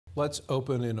Let's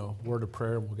open in a word of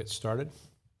prayer and we'll get started.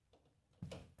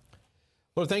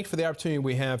 Lord, thank you for the opportunity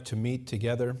we have to meet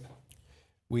together.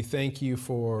 We thank you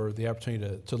for the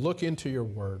opportunity to look into your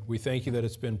word. We thank you that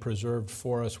it's been preserved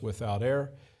for us without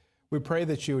error. We pray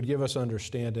that you would give us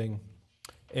understanding,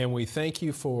 and we thank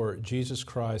you for Jesus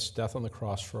Christ's death on the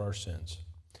cross for our sins.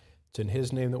 It's in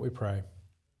his name that we pray.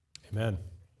 Amen.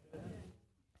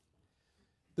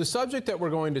 The subject that we're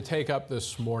going to take up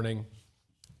this morning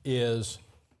is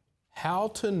how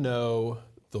to know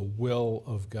the will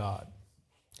of God.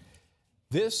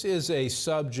 This is a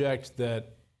subject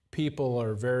that people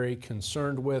are very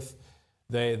concerned with.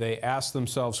 They ask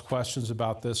themselves questions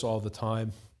about this all the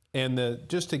time. And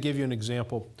just to give you an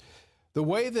example, the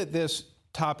way that this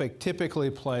topic typically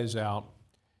plays out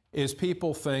is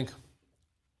people think,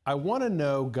 I want to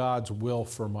know God's will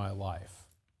for my life.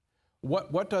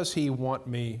 What does he want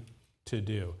me to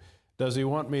do? Does he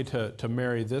want me to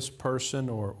marry this person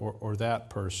or that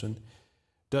person?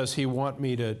 Does he want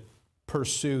me to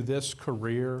pursue this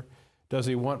career? Does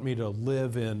he want me to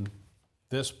live in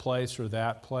this place or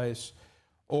that place?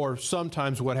 Or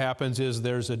sometimes what happens is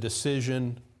there's a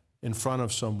decision in front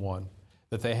of someone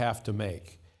that they have to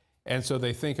make. And so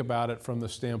they think about it from the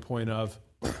standpoint of,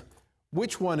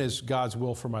 which one is God's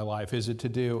will for my life? Is it to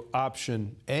do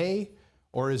option A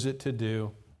or is it to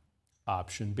do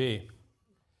option B?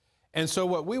 And so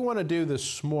what we want to do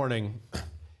this morning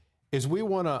is we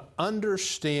want to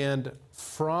understand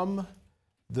from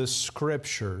the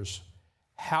Scriptures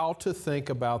how to think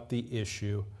about the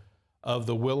issue of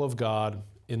the will of God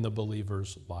in the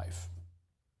believer's life.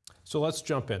 So let's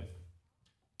jump in.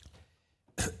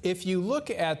 If you look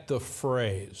at the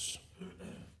phrase,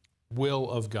 will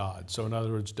of God, so in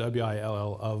other words,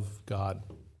 W-I-L-L of God,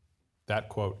 that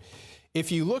quote,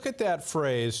 if you look at that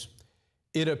phrase,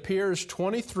 it appears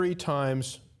 23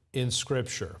 times in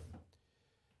Scripture.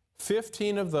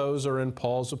 15 of those are in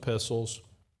Paul's epistles,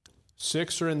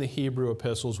 6 are in the Hebrew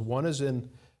epistles, 1 is in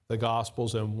the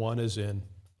Gospels, and 1 is in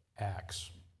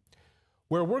Acts.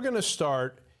 Where we're going to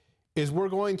start is we're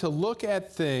going to look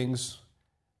at things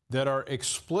that are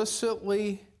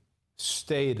explicitly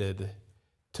stated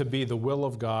to be the will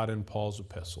of God in Paul's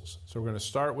epistles. So we're going to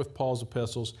start with Paul's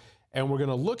epistles, and we're going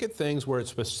to look at things where it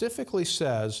specifically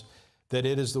says that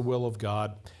it is the will of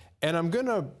God. And I'm going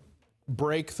to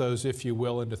break those, if you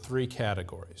will, into 3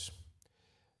 categories.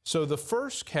 So the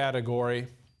first category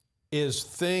is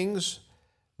things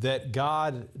that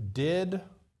God did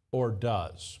or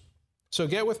does. So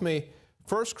get with me,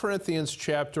 1 Corinthians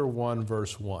chapter 1,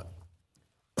 verse 1.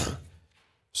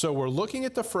 So we're looking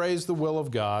at the phrase, the will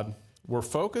of God. We're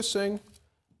focusing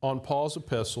on Paul's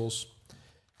epistles.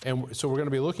 And so we're going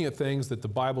to be looking at things that the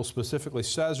Bible specifically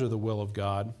says are the will of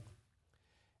God.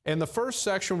 And the first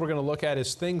section we're going to look at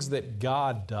is things that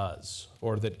God does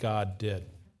or that God did.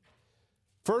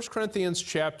 1 Corinthians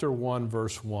chapter 1,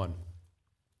 verse 1.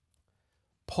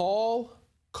 Paul,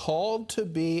 called to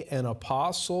be an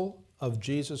apostle of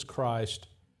Jesus Christ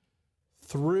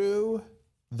through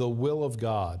the will of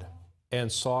God,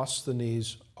 and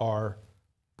Sosthenes our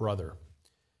brother.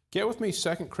 Get with me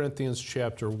 2 Corinthians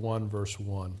chapter 1, verse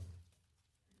 1.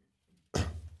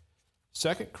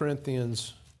 2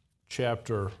 Corinthians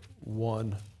chapter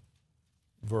 1,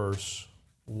 verse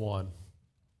 1.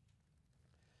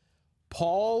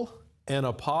 Paul, an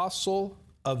apostle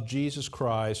of Jesus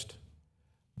Christ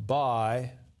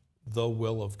by the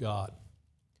will of God.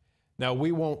 Now,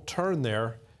 we won't turn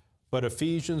there, but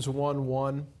Ephesians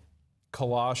 1:1,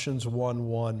 Colossians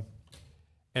 1:1,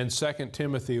 and 2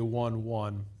 Timothy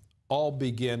 1:1 all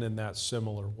begin in that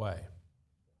similar way.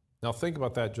 Now, think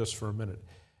about that just for a minute.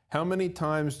 How many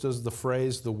times does the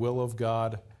phrase, the will of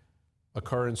God,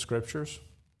 occur in Scriptures?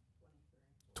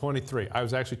 23. I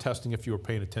was actually testing if you were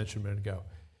paying attention a minute ago.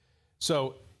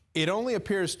 So it only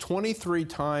appears 23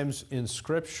 times in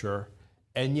Scripture,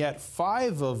 and yet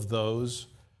 5 of those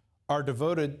are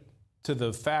devoted to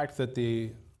the fact that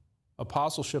the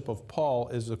apostleship of Paul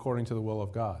is according to the will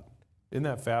of God. Isn't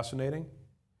that fascinating?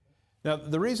 Now,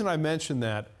 the reason I mention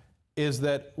that is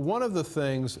that one of the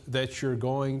things that you're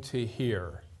going to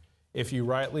hear if you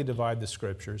rightly divide the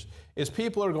Scriptures is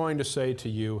people are going to say to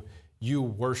you, you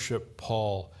worship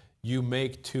Paul, you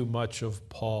make too much of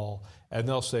Paul, and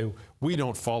they'll say, we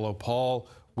don't follow Paul,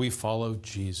 we follow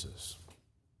Jesus.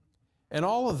 And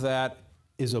all of that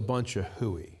is a bunch of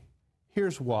hooey.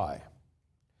 Here's why.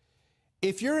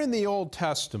 If you're in the Old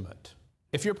Testament,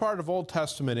 if you're part of Old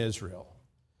Testament Israel,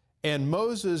 and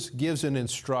Moses gives an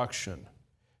instruction,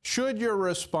 should your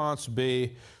response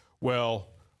be, well,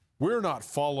 we're not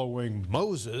following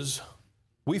Moses,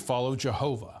 we follow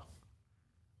Jehovah?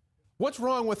 What's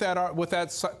wrong with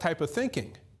that type of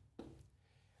thinking?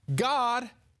 God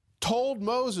told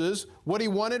Moses what he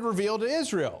wanted revealed to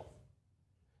Israel.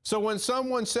 So when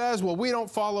someone says, well, we don't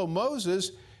follow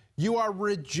Moses, you are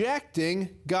rejecting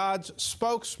God's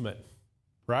spokesman,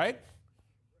 right?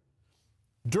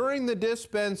 During the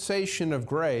dispensation of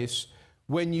grace,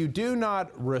 when you do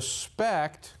not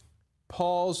respect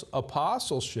Paul's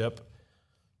apostleship,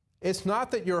 it's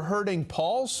not that you're hurting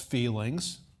Paul's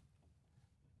feelings.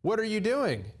 What are you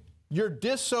doing? You're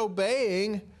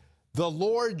disobeying the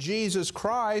Lord Jesus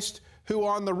Christ, who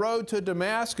on the road to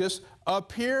Damascus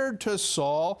appeared to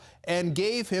Saul and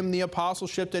gave him the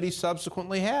apostleship that he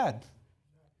subsequently had.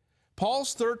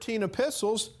 Paul's 13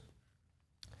 epistles,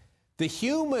 the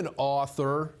human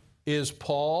author is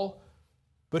Paul,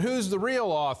 but who's the real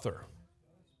author?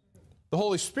 The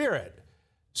Holy Spirit.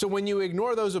 So when you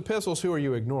ignore those epistles, who are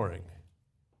you ignoring?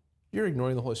 You're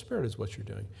ignoring the Holy Spirit is what you're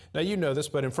doing. Now you know this,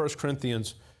 but in 1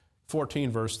 Corinthians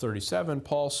 14, verse 37,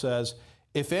 Paul says,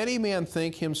 if any man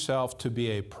think himself to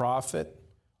be a prophet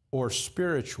or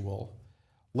spiritual,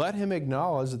 let him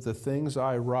acknowledge that the things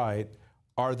I write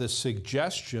are the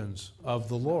suggestions of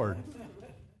the Lord.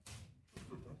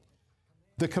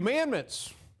 The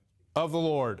commandments of the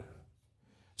Lord.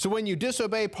 So when you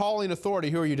disobey Pauline authority,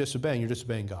 who are you disobeying? You're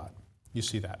disobeying God. You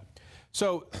see that.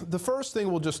 So the first thing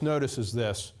we'll just notice is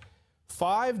this.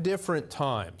 5 different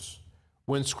times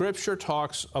when Scripture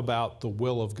talks about the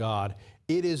will of God,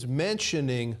 it is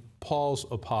mentioning Paul's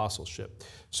apostleship.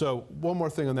 So one more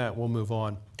thing on that, we'll move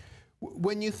on.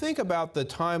 When you think about the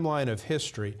timeline of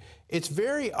history, it's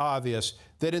very obvious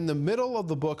that in the middle of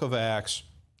the book of Acts,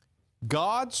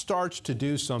 God starts to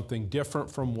do something different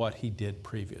from what he did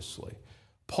previously.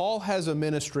 Paul has a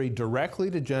ministry directly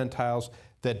to Gentiles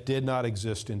that did not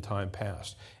exist in time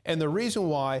past. And the reason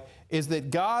why is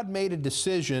that God made a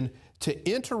decision to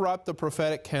interrupt the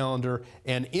prophetic calendar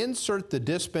and insert the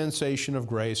dispensation of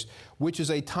grace, which is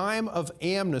a time of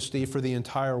amnesty for the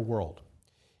entire world.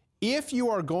 If you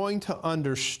are going to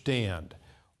understand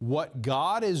what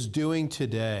God is doing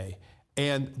today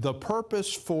and the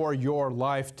purpose for your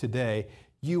life today,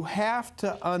 you have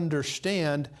to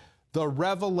understand the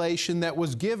revelation that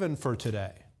was given for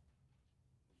today.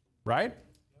 Right?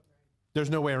 There's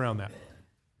no way around that.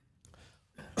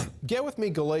 Get with me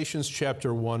Galatians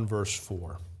chapter 1, verse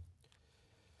 4.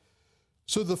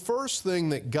 So the first thing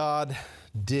that God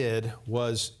did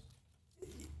was,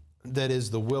 that is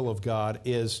the will of God,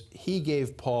 is he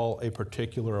gave Paul a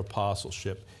particular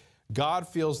apostleship. God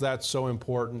feels that's so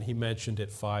important, he mentioned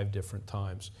it 5 different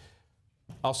times.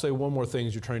 I'll say one more thing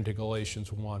as you're turning to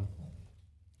Galatians 1.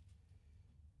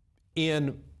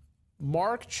 In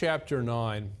Mark chapter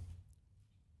 9,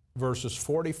 verses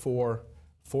 44,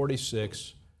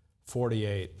 46,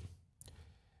 48,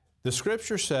 the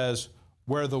Scripture says,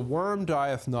 where the worm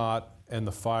dieth not and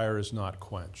the fire is not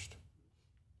quenched.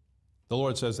 The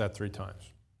Lord says that 3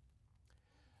 times.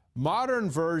 Modern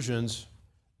versions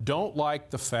don't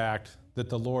like the fact that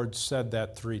the Lord said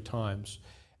that 3 times.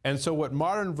 And so what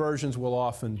modern versions will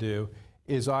often do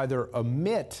is either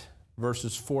omit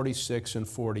verses 46 and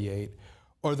 48,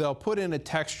 or they'll put in a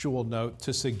textual note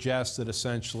to suggest that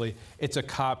essentially it's a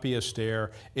copyist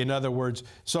error. In other words,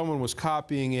 someone was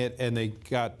copying it and they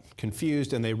got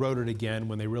confused and they wrote it again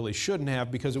when they really shouldn't have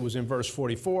because it was in verse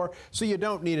 44. So you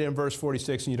don't need it in verse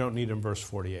 46 and you don't need it in verse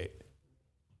 48.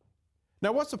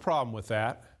 Now, what's the problem with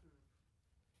that?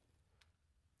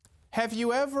 Have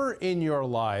you ever in your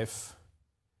life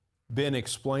been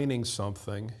explaining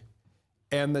something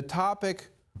and the topic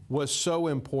was so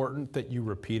important that you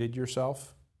repeated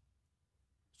yourself?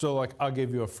 So like, I'll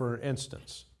give you a for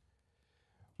instance.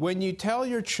 When you tell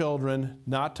your children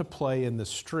not to play in the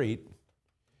street,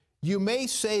 you may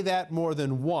say that more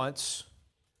than once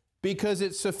because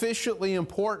it's sufficiently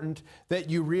important that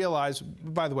you realize,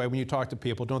 by the way, when you talk to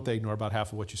people, don't they ignore about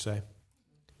half of what you say?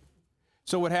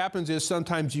 So what happens is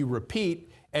sometimes you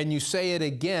repeat and you say it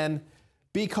again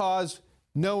because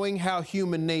knowing how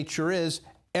human nature is,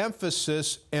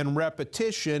 emphasis and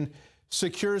repetition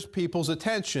secures people's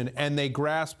attention and they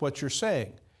grasp what you're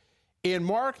saying. In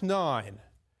Mark 9,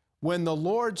 when the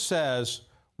Lord says,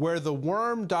 where the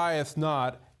worm dieth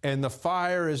not and the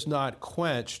fire is not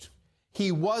quenched,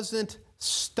 he wasn't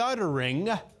stuttering,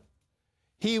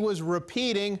 he was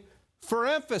repeating for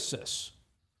emphasis,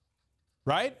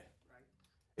 right?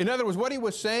 In other words, what he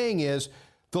was saying is,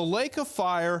 the lake of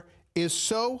fire is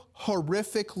so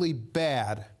horrifically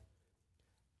bad,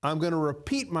 I'm going to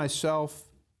repeat myself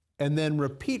and then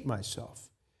repeat myself.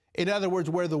 In other words,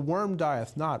 where the worm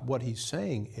dieth not, what he's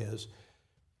saying is,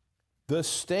 the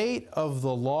state of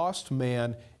the lost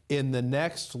man in the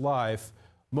next life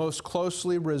most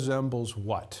closely resembles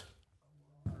what?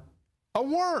 A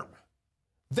worm.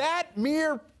 That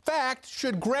mere fact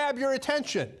should grab your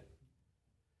attention.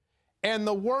 And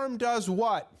the worm does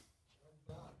what?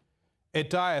 It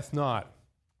dieth not.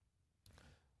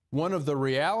 One of the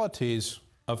realities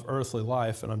of earthly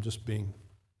life, and I'm just being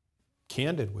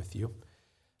candid with you,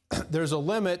 there's a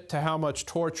limit to how much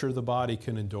torture the body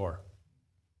can endure,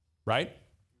 right?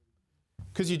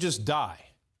 Because you just die,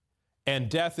 and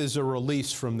death is a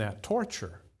release from that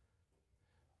torture.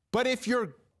 But if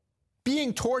you're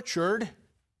being tortured,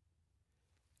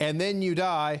 and then you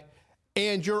die,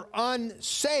 and you're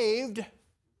unsaved,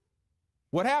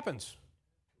 what happens?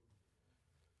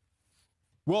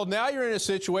 Well, now you're in a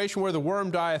situation where the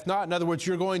worm dieth not. In other words,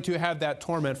 you're going to have that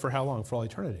torment for how long? For all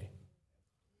eternity.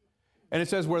 And it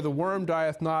says, where the worm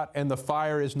dieth not and the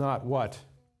fire is not what?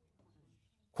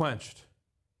 Quenched.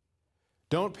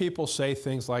 Don't people say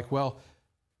things like, well,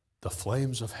 the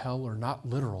flames of hell are not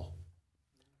literal.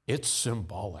 It's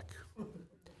symbolic.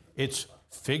 It's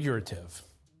figurative.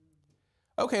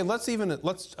 Okay, let's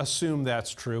assume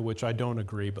that's true, which I don't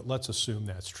agree, but let's assume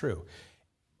that's true.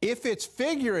 If it's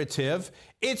figurative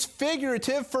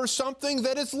for something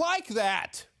that is like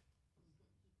that.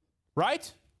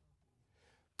 Right?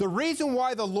 The reason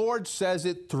why the Lord says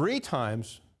it 3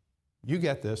 times, you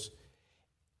get this,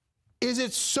 is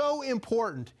it's so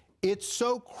important, it's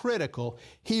so critical.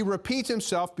 He repeats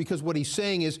himself because what he's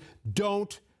saying is,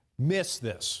 don't miss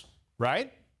this.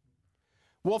 Right?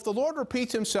 Well, if the Lord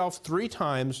repeats himself 3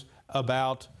 times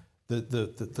about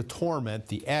the torment,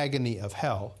 the agony of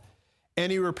hell, and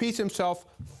he repeats himself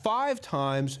 5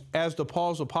 times as to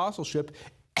Paul's apostleship,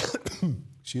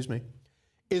 excuse me,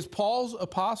 is Paul's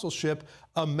apostleship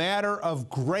a matter of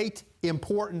great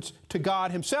importance to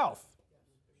God himself?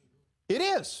 It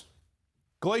is.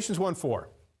 Galatians 1:4.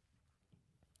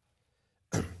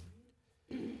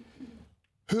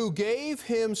 Who gave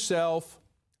himself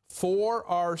for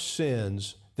our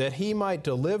sins, that he might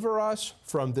deliver us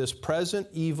from this present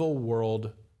evil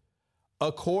world,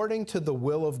 according to the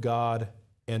will of God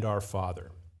and our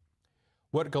Father.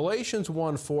 What Galatians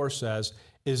 1:4 says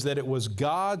is that it was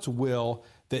God's will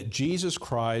that Jesus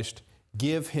Christ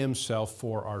give himself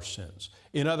for our sins.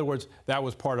 In other words, that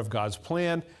was part of God's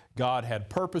plan. God had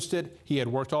purposed it. He had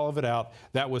worked all of it out.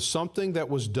 That was something that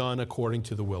was done according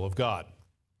to the will of God.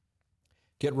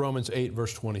 Get Romans 8,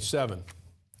 verse 27.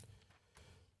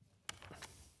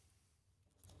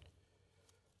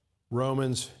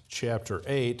 Romans chapter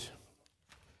 8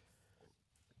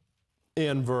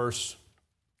 and verse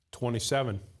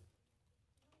 27.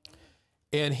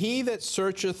 And he that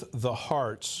searcheth the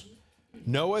hearts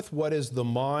knoweth what is the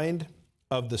mind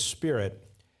of the Spirit,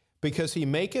 because he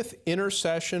maketh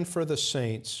intercession for the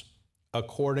saints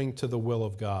according to the will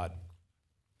of God.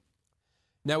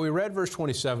 Now we read verse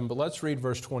 27, but let's read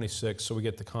verse 26 so we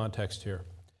get the context here.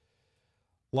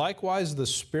 Likewise, the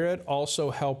Spirit also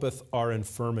helpeth our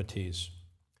infirmities,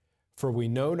 for we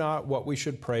know not what we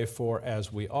should pray for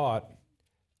as we ought,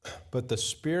 but the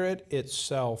Spirit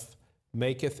itself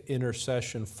maketh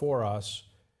intercession for us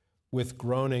with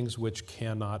groanings which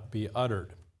cannot be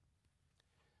uttered.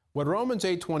 What Romans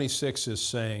 8:26 is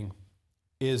saying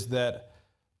is that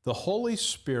the Holy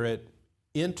Spirit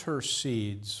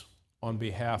intercedes on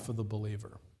behalf of the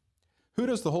believer. Who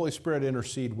does the Holy Spirit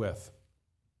intercede with?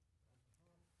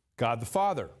 God the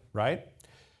Father, right?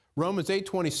 Romans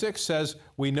 8:26 says,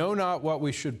 we know not what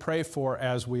we should pray for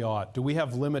as we ought. Do we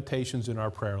have limitations in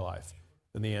our prayer life?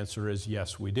 And the answer is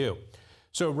yes, we do.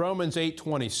 So Romans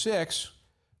 8:26,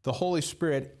 the Holy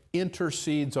Spirit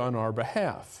intercedes on our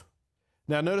behalf.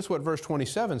 Now notice what verse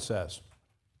 27 says.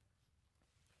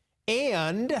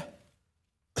 And,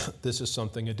 this is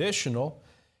something additional,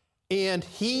 and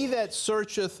he that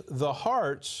searcheth the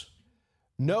hearts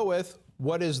knoweth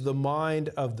what is the mind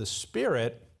of the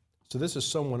Spirit. So this is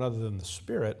someone other than the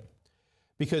Spirit,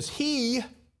 because he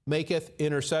maketh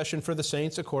intercession for the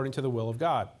saints according to the will of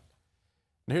God.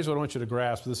 And here's what I want you to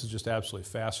grasp. This is just absolutely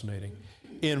fascinating.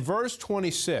 In verse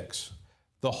 26,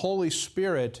 the Holy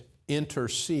Spirit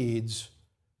intercedes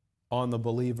on the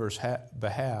believer's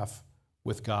behalf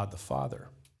with God the Father.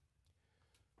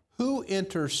 Who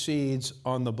intercedes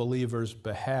on the believer's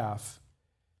behalf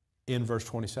in verse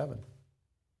 27?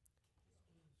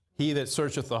 He that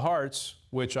searcheth the hearts,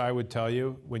 which I would tell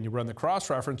you, when you run the cross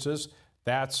references,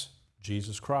 that's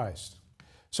Jesus Christ.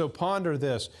 So ponder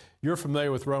this. You're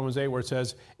familiar with Romans 8 where it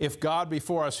says, if God be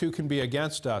for us, who can be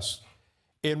against us?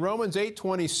 In Romans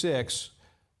 8:26,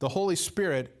 the Holy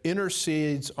Spirit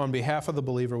intercedes on behalf of the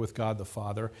believer with God the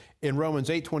Father. In Romans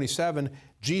 8:27,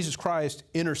 Jesus Christ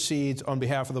intercedes on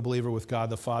behalf of the believer with God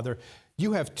the Father.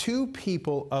 You have 2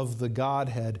 people of the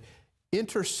Godhead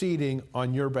interceding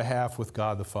on your behalf with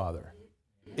God the Father.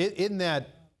 Isn't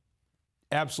that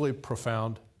absolutely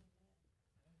profound?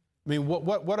 I mean,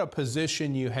 what a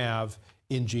position you have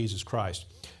in Jesus Christ.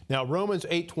 Now, Romans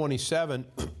 8:27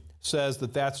 says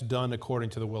that that's done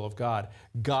according to the will of God.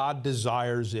 God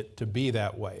desires it to be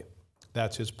that way.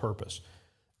 That's his purpose.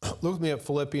 Look with me at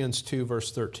Philippians 2,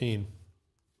 verse 13.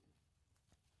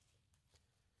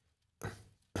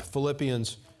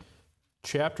 Philippians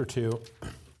chapter 2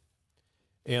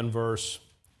 and verse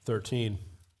 13.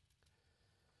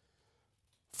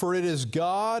 For it is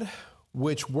God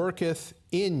which worketh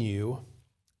in you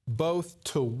both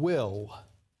to will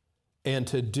and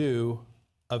to do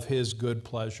of his good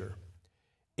pleasure.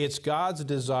 It's God's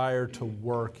desire to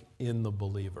work in the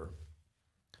believer.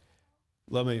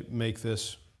 Let me make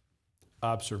this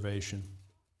observation.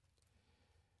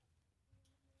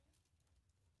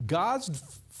 God's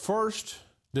first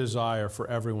desire for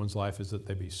everyone's life is that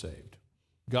they be saved.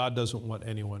 God doesn't want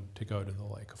anyone to go to the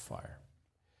lake of fire.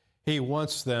 He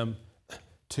wants them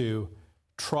to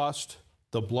trust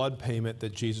the blood payment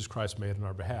that Jesus Christ made on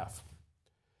our behalf.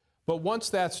 But once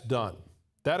that's done,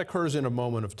 that occurs in a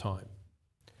moment of time.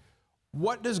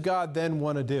 What does God then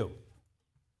want to do?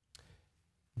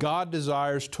 God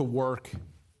desires to work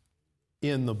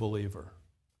in the believer.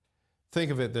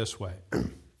 Think of it this way.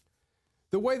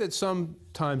 The way that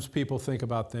sometimes people think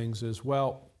about things is,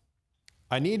 well,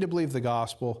 I need to believe the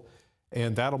gospel,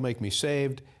 and that'll make me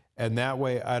saved, and that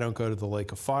way I don't go to the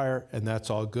lake of fire, and that's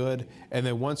all good. And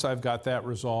then once I've got that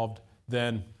resolved,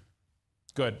 then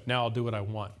good, now I'll do what I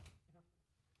want.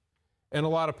 And a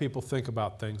lot of people think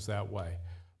about things that way.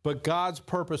 But God's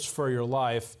purpose for your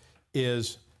life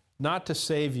is not to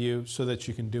save you so that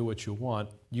you can do what you want.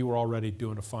 You were already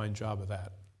doing a fine job of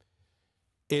that.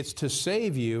 It's to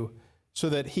save you so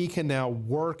that he can now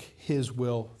work his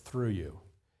will through you.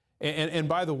 And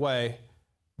by the way,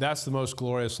 that's the most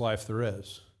glorious life there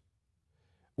is.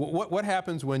 What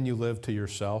happens when you live to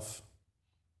yourself?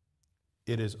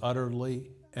 It is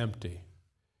utterly empty.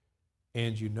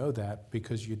 And you know that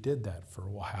because you did that for a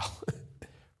while,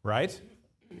 right?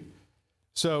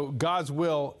 So God's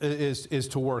will is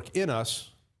to work in us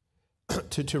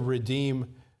to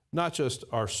redeem not just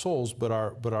our souls, but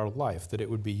our life, that it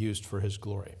would be used for his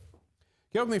glory.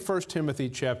 Give me 1 Timothy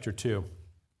chapter 2.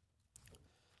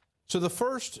 So the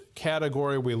first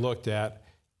category we looked at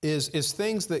is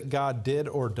things that God did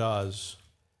or does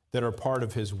that are part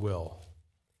of his will.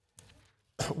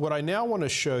 What I now want to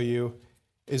show you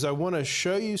is I want to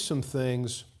show you some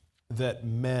things that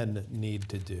men need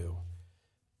to do.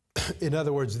 In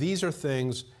other words, these are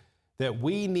things that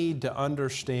we need to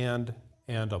understand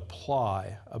and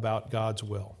apply about God's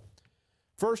will.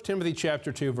 1 Timothy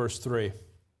chapter 2, verse 3.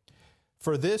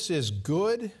 For this is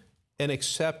good and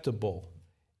acceptable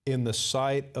in the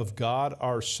sight of God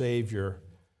our Savior,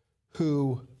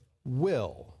 who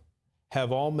will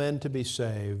have all men to be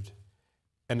saved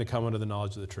and to come unto the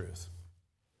knowledge of the truth.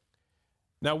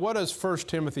 Now, what does 1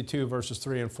 Timothy 2, verses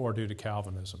 3 and 4 do to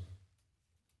Calvinism?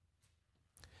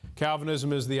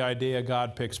 Calvinism is the idea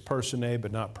God picks person A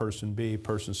but not person B,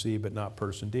 person C but not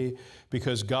person D,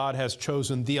 because God has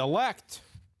chosen the elect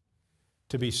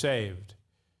to be saved.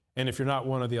 And if you're not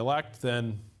one of the elect,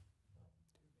 then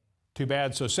too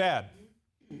bad, so sad.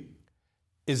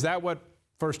 Is that what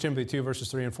 1 Timothy 2,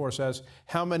 verses 3 and 4 says?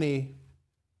 How many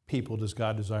people does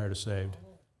God desire to save?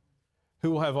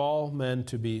 Who will have all men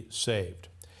to be saved?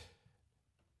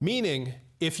 Meaning,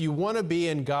 if you want to be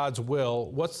in God's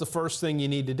will, what's the first thing you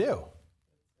need to do?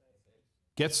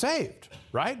 Get saved,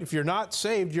 right? If you're not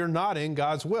saved, you're not in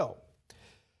God's will.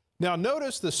 Now,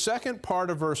 notice the second part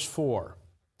of verse 4.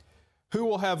 Who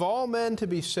will have all men to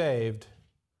be saved,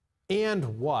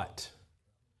 and what?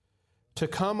 To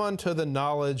come unto the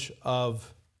knowledge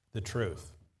of the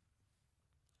truth.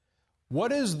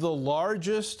 What is the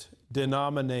largest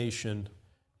denomination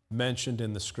mentioned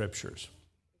in the Scriptures?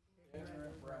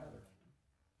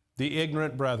 The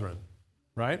ignorant brethren,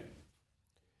 right?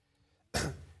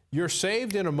 You're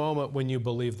saved in a moment when you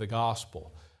believe the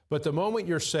gospel. But the moment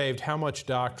you're saved, how much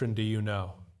doctrine do you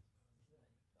know?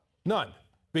 None.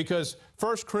 Because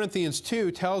 1 Corinthians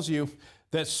 2 tells you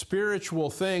that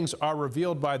spiritual things are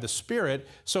revealed by the Spirit,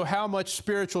 so how much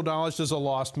spiritual knowledge does a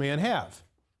lost man have?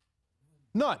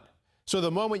 None. So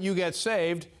the moment you get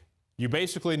saved, you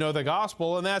basically know the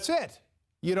gospel and that's it.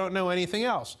 You don't know anything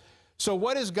else. So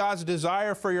what is God's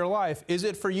desire for your life? Is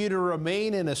it for you to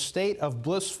remain in a state of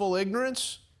blissful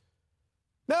ignorance?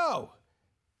 No.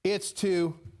 It's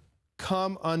to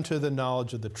come unto the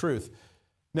knowledge of the truth.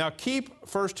 Now keep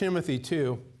 1 Timothy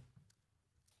 2.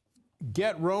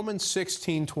 Get Romans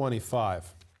 16:25.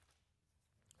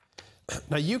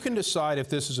 Now you can decide if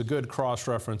this is a good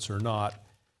cross-reference or not.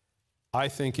 I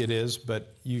think it is,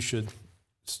 but you should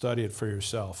study it for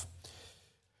yourself.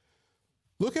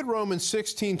 Look at Romans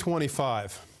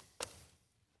 16:25.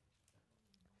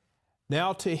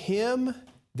 Now to him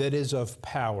that is of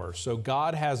power, so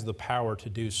God has the power to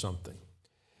do something.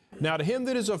 Now to him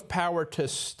that is of power to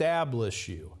establish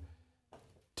you,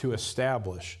 to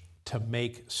establish, to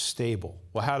make stable.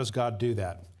 Well, how does God do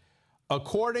that?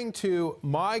 According to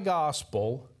my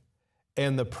gospel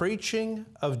and the preaching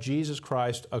of Jesus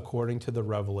Christ according to the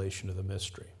revelation of the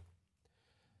mystery.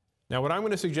 Now what I'm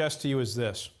going to suggest to you is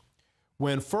this.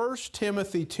 When 1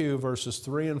 Timothy 2 verses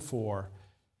 3 and 4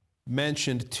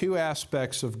 mentioned two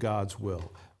aspects of God's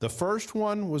will. The first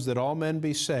one was that all men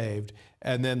be saved,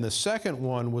 and then the second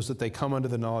one was that they come unto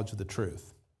the knowledge of the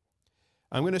truth.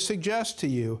 I'm going to suggest to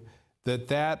you that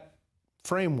that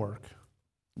framework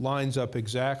lines up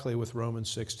exactly with Romans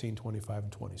 16:25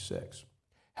 and 26.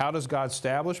 How does God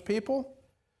establish people?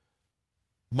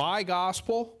 My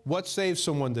gospel. What saves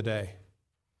someone today?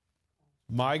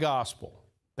 My gospel.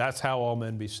 That's how all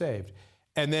men be saved.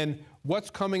 And then what's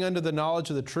coming under the knowledge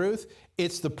of the truth?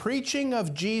 It's the preaching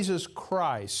of Jesus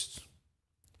Christ.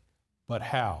 But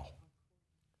how?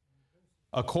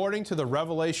 According to the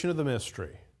revelation of the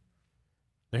mystery.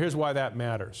 Now here's why that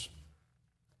matters.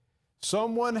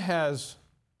 Someone has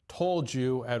told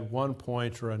you at one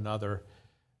point or another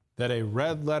that a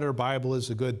red letter Bible is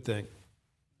a good thing.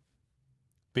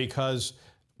 Because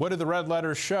what do the red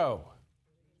letters show?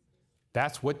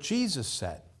 That's what Jesus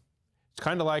said. It's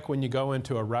kind of like when you go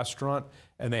into a restaurant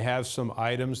and they have some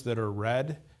items that are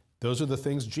red. Those are the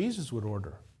things Jesus would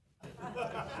order.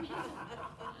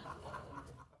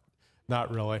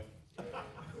 Not really.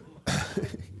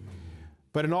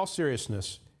 But in all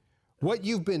seriousness, what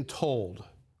you've been told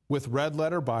with red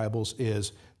letter Bibles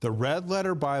is the red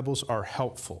letter Bibles are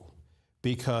helpful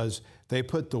because they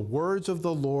put the words of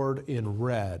the Lord in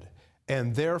red,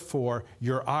 and therefore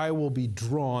your eye will be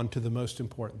drawn to the most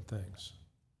important things.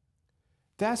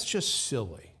 That's just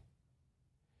silly.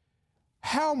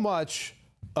 How much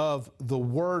of the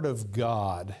Word of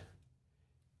God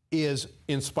is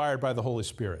inspired by the Holy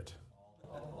Spirit?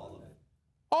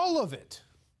 All of it.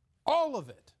 All of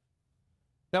it.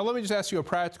 Now let me just ask you a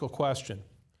practical question.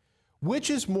 Which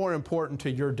is more important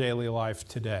to your daily life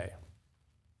today?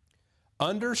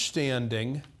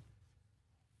 Understanding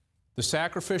the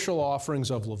sacrificial offerings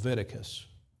of Leviticus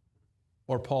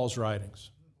or Paul's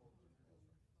writings?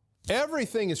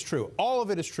 Everything is true. All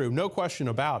of it is true. No question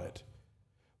about it.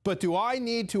 But do I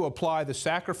need to apply the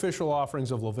sacrificial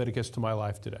offerings of Leviticus to my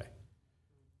life today?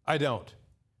 I don't.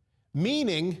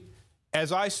 Meaning,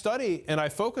 as I study and I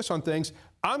focus on things,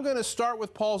 I'm going to start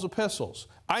with Paul's epistles.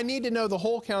 I need to know the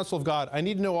whole counsel of God. I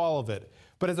need to know all of it.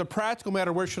 But as a practical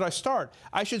matter, where should I start?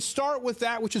 I should start with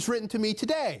that which is written to me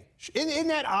today. Isn't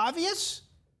that obvious?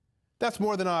 That's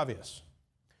more than obvious.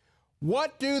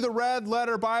 What do the red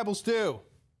letter Bibles do?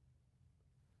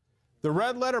 The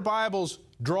red letter Bibles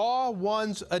draw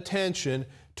one's attention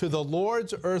to the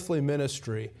Lord's earthly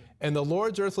ministry, and the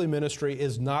Lord's earthly ministry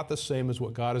is not the same as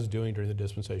what God is doing during the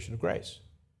dispensation of grace.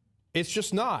 It's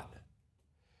just not.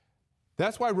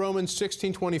 That's why Romans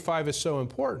 16:25 is so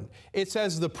important. It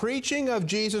says the preaching of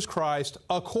Jesus Christ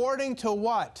according to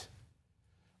what?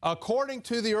 According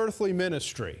to the earthly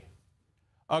ministry,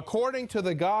 according to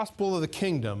the gospel of the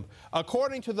kingdom,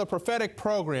 according to the prophetic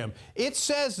program. It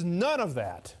says none of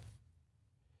that.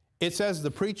 It says the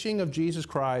preaching of Jesus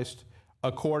Christ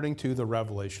according to the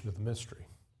revelation of the mystery.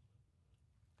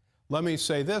 Let me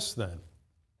say this then.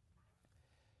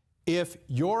 If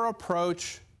your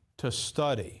approach to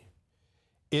study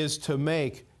is to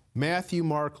make Matthew,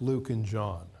 Mark, Luke, and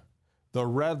John, the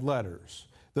red letters,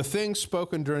 the things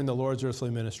spoken during the Lord's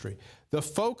earthly ministry, the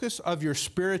focus of your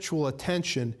spiritual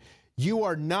attention, you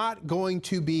are not going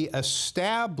to be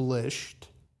established,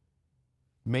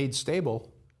 made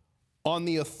stable, on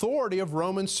the authority of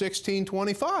Romans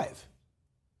 16:25.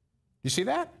 You see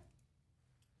that?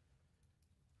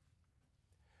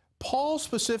 Paul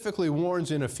specifically warns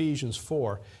in Ephesians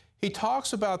 4. He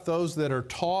talks about those that are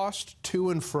tossed to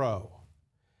and fro.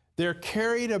 They're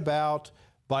carried about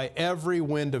by every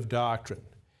wind of doctrine.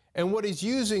 And what he's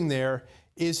using there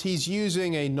is he's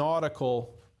using a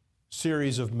nautical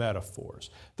series of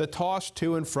metaphors. The tossed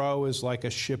to and fro is like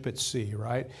a ship at sea,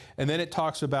 right? And then it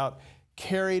talks about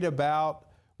carried about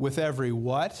with every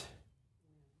what?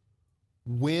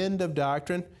 Wind of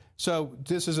doctrine. So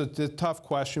this is a tough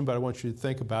question, but I want you to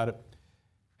think about it.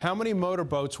 How many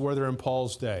motorboats were there in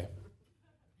Paul's day?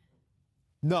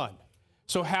 None.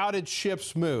 So how did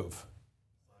ships move?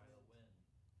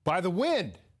 By the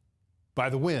wind. By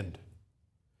the wind.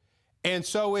 And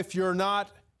so if you're not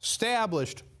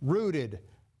established, rooted,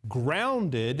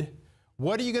 grounded,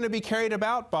 What are you going to be carried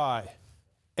about by?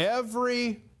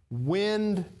 Every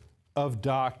wind of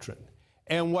doctrine.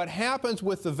 And what happens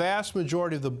with the vast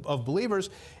majority of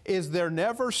believers is they're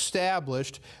never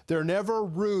established, they're never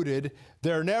rooted,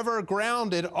 they're never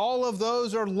grounded. All of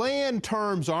those are land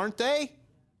terms, aren't they?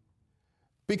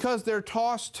 Because they're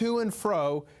tossed to and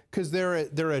fro because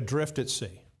they're adrift at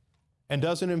sea. And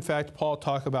doesn't, in fact, Paul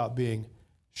talk about being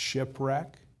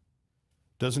shipwrecked?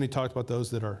 Doesn't he talk about those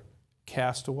that are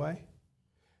cast away?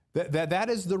 That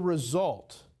is the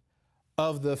result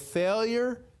of the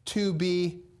failure to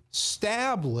be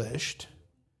established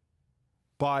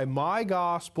by my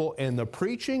gospel and the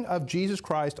preaching of Jesus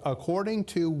Christ according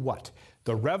to what?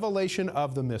 The revelation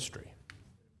of the mystery.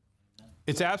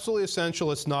 It's absolutely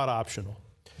essential. It's not optional.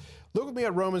 Look with me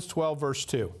at Romans 12, verse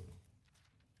 2.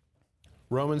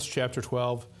 Romans chapter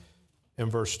 12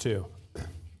 and verse 2.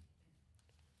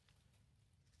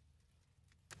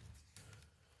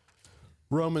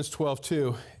 Romans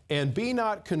 12:2, and be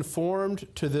not conformed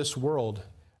to this world,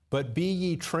 but be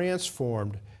ye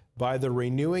transformed by the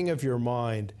renewing of your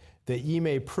mind, that ye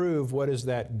may prove what is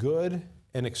that good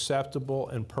and acceptable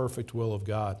and perfect will of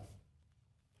God.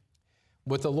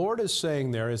 What the Lord is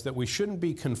saying there is that we shouldn't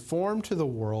be conformed to the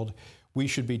world, we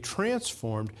should be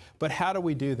transformed. But how do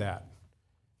we do that?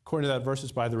 According to that verse,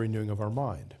 it's by the renewing of our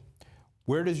mind.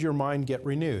 Where does your mind get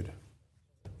renewed?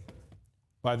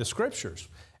 By the Scriptures.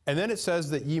 And then it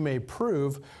says that ye may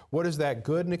prove what is that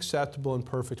good and acceptable and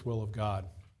perfect will of God.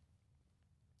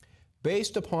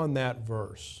 Based upon that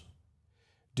verse,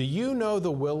 do you know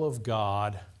the will of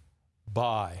God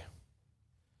by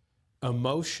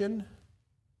emotion,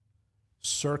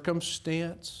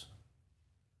 circumstance,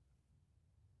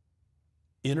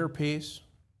 inner peace,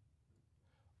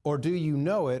 or do you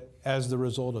know it as the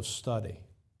result of study?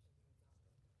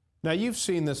 Now, you've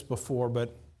seen this before,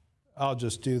 but I'll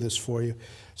just do this for you.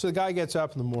 So the guy gets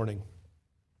up in the morning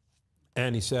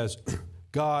and he says,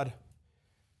 God,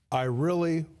 I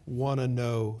really want to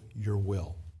know your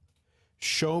will.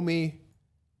 Show me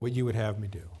what you would have me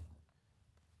do.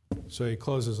 So he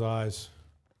closed his eyes.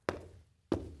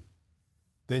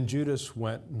 Then Judas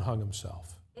went and hung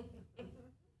himself. And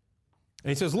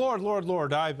he says, Lord, Lord,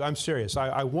 Lord, I'm serious.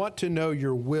 I want to know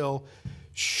your will.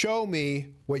 Show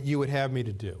me what you would have me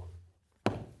to do.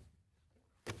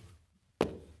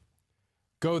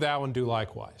 Go thou and do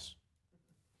likewise.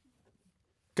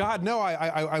 God, no,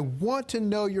 I want to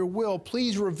know your will.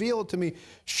 Please reveal it to me.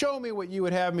 Show me what you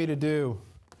would have me to do.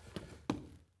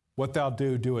 What thou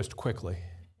do, doest quickly.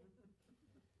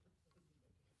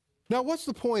 Now, what's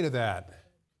the point of that?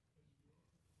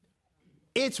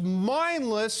 It's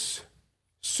mindless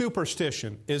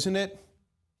superstition, isn't it?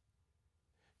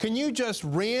 Can you just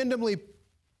randomly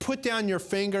put down your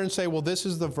finger and say, well, this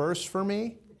is the verse for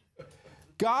me?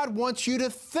 God wants you to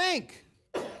think,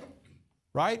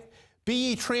 right? Be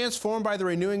ye transformed by the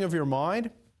renewing of your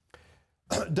mind.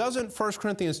 Doesn't 1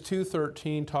 Corinthians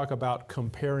 2:13 talk about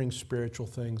comparing spiritual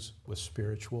things with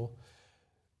spiritual?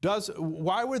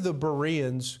 Why were the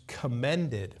Bereans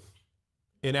commended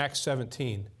in Acts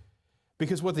 17?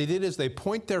 Because what they did is they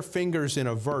point their fingers in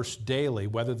a verse daily,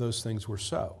 whether those things were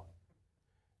so.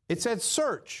 It said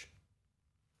search,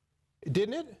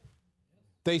 didn't it?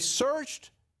 They searched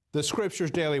the Scriptures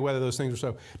daily, whether those things were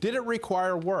so. Did it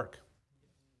require work?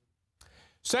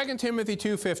 2 Timothy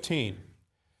 2:15,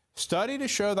 study to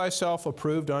show thyself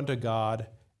approved unto God,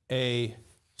 a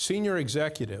senior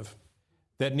executive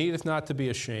that needeth not to be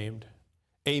ashamed,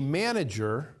 a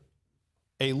manager,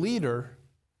 a leader.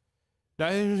 Now,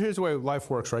 here's the way life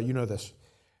works, right? You know this.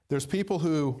 There's people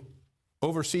who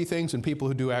oversee things and people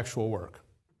who do actual work,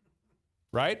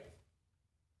 right?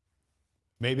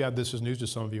 Maybe this is news to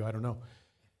some of you, I don't know.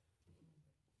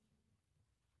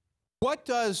 What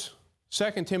does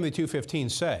 2 Timothy 2:15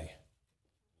 say?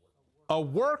 A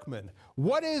workman.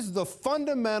 What is the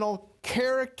fundamental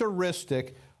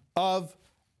characteristic of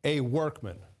a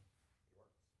workman?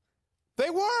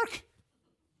 They work,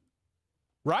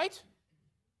 right?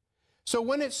 So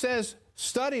when it says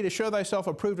study to show thyself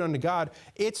approved unto God,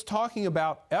 it's talking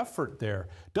about effort there.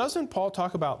 Doesn't Paul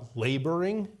talk about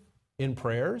laboring in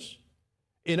prayers?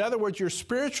 In other words, your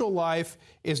spiritual life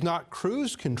is not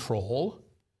cruise control.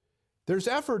 There's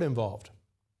effort involved.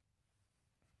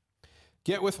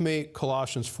 Get with me,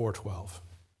 Colossians 4:12.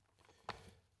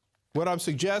 What I'm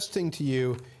suggesting to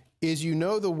you is you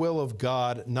know the will of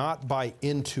God not by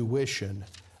intuition,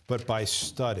 but by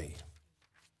study.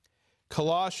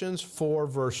 Colossians 4,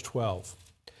 verse 12.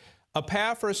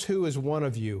 Epaphras, who is one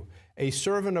of you, a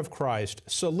servant of Christ,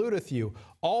 saluteth you,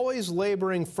 always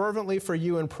laboring fervently for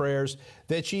you in prayers,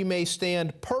 that ye may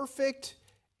stand perfect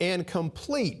and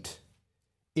complete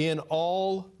in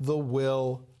all the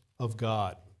will of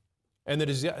God. And the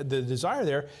desire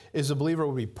there is the believer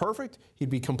will be perfect, he'd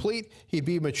be complete, he'd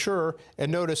be mature,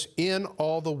 and notice, in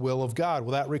all the will of God.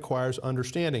 Well, that requires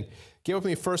understanding. Get with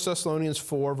me 1 Thessalonians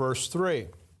 4, verse 3.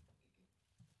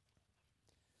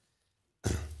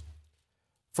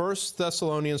 1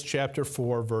 Thessalonians chapter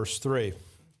 4, verse 3.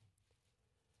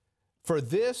 For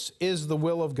this is the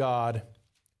will of God,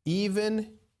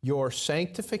 even your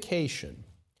sanctification,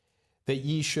 that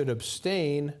ye should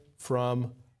abstain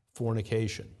from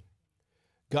fornication.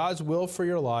 God's will for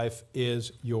your life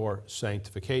is your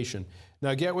sanctification.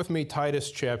 Now get with me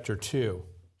Titus chapter 2.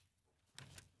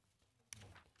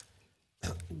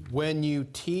 When you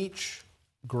teach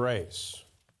grace,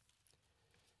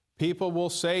 people will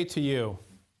say to you,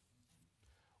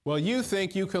 well, you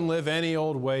think you can live any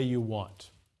old way you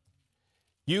want.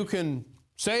 You can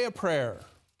say a prayer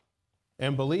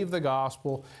and believe the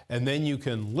gospel, and then you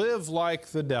can live like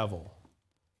the devil.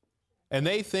 And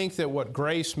they think that what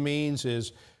grace means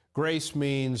is, grace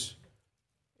means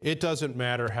it doesn't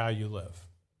matter how you live.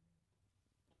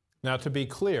 Now, to be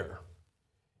clear,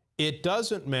 it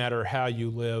doesn't matter how you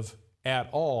live at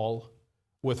all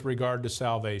with regard to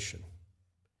salvation.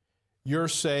 You're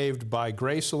saved by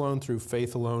grace alone, through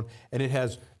faith alone, and it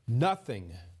has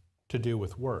nothing to do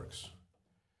with works.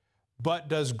 But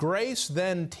does grace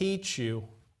then teach you,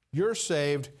 you're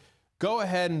saved, go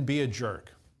ahead and be a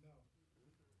jerk?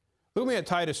 Look at me at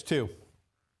Titus 2.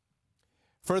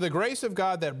 For the grace of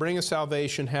God that bringeth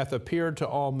salvation hath appeared to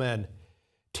all men,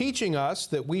 teaching us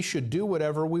that we should do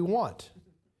whatever we want,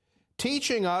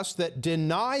 teaching us that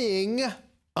denying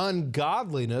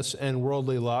ungodliness and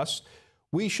worldly lusts,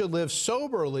 we should live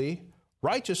soberly,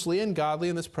 righteously, and godly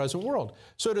in this present world.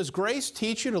 So does grace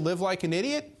teach you to live like an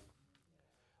idiot?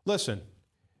 Listen,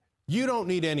 you don't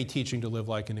need any teaching to live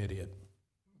like an idiot.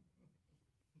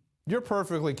 You're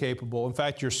perfectly capable. In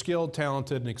fact, you're skilled,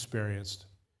 talented, and experienced.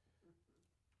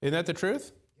 Isn't that the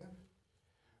truth? Yeah.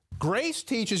 Grace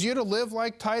teaches you to live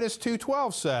like Titus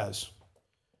 2:12 says.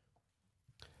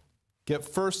 Get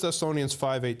 1 Thessalonians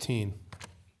 5:18.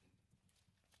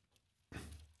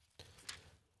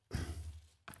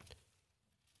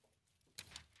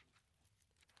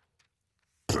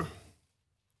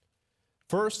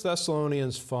 1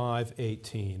 Thessalonians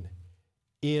 5:18,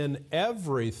 in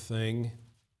everything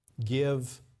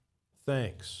give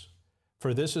thanks,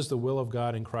 for this is the will of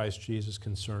God in Christ Jesus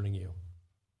concerning you.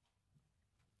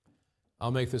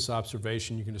 I'll make this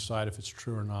observation. You can decide if it's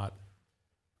true or not.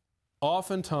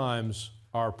 Oftentimes,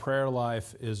 our prayer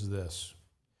life is this: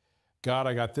 God,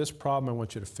 I got this problem, I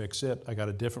want you to fix it. I got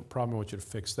a different problem, I want you to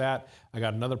fix that. I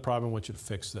got another problem, I want you to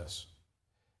fix this.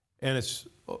 And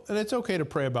it's okay to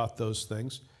pray about those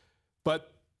things,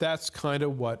 but that's kind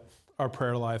of what our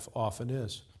prayer life often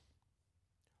is.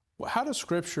 How does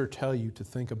Scripture tell you to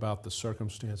think about the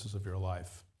circumstances of your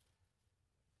life?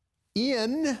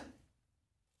 In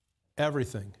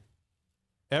everything,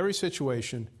 every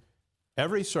situation,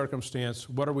 every circumstance,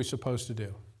 what are we supposed to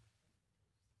do?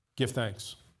 Give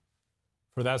thanks,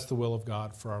 for that's the will of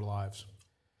God for our lives.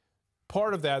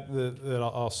 Part of that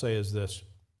I'll say is this: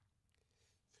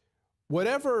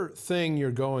 whatever thing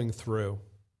you're going through,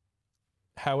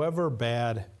 however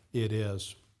bad it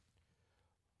is,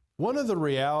 one of the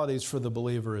realities for the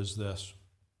believer is this: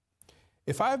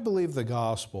 if I believe the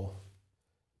gospel,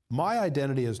 my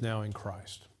identity is now in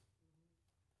Christ.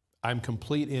 I'm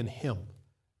complete in Him,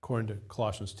 according to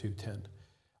Colossians 2:10.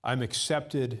 I'm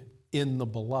accepted in the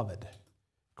beloved,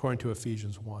 according to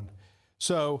Ephesians 1.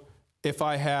 So if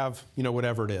I have,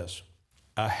 whatever it is,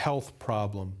 a health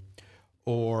problem,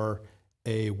 or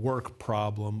a work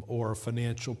problem, or a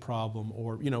financial problem,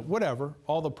 or, whatever,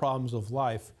 all the problems of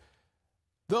life,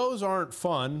 those aren't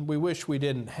fun. We wish we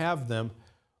didn't have them.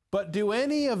 But do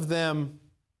any of them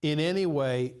in any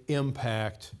way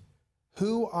impact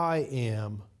who I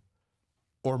am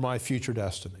or my future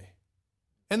destiny?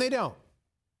 And they don't.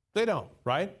 They don't,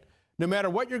 right? No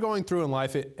matter what you're going through in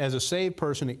life, as a saved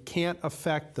person, it can't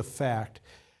affect the fact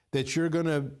that you're going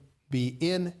to be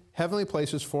in heavenly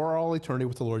places for all eternity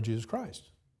with the Lord Jesus Christ.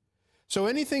 So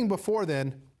anything before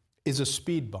then is a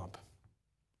speed bump.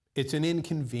 It's an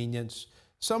inconvenience.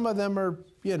 Some of them are,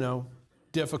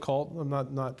 difficult,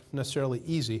 not necessarily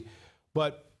easy.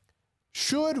 But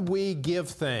should we give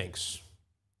thanks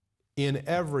in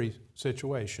every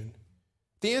situation?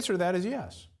 The answer to that is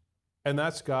yes. And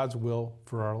that's God's will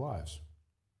for our lives.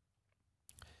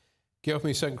 Get with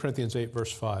me 2 Corinthians 8,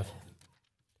 verse 5.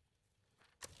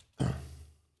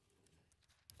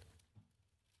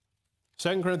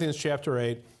 2 Corinthians chapter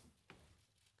 8,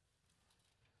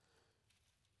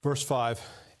 verse 5.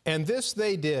 And this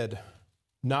they did,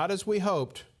 not as we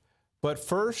hoped, but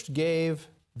first gave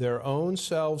their own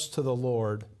selves to the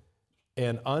Lord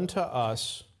and unto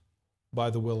us by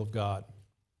the will of God.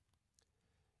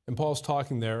 And Paul's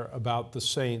talking there about the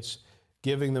saints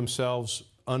giving themselves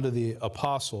unto the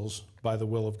apostles by the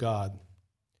will of God.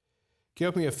 Can you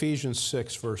open me Ephesians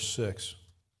 6, verse 6?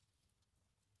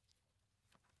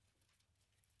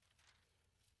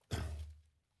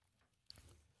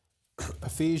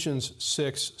 Ephesians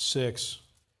 6, 6.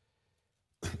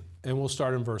 And we'll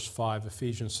start in verse 5,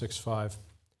 Ephesians 6, 5.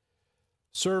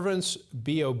 Servants,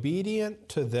 be obedient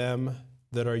to them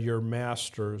that are your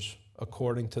masters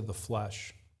according to the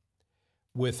flesh,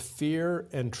 with fear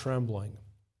and trembling,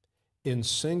 in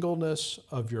singleness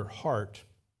of your heart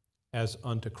as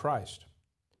unto Christ,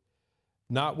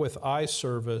 not with eye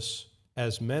service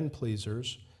as men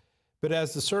pleasers, but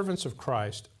as the servants of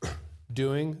Christ,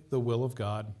 doing the will of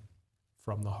God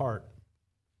from the heart.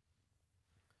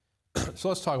 So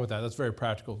let's talk about that. That's a very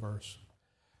practical verse.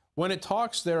 When it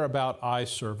talks there about eye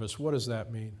service, what does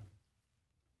that mean?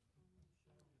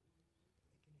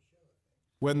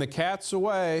 When the cat's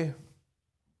away,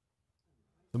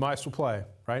 the mice will play,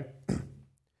 right?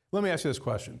 Let me ask you this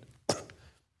question.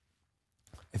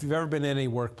 If you've ever been in any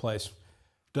workplace,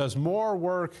 does more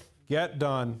work get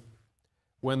done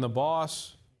when the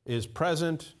boss is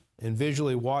present and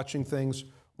visually watching things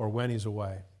or when he's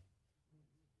away?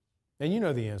 And you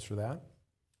know the answer to that.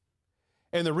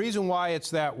 And the reason why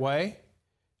it's that way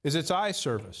is it's eye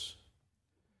service.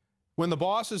 When the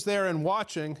boss is there and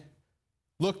watching,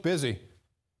 look busy,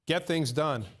 get things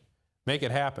done, make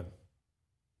it happen.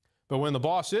 But when the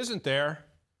boss isn't there,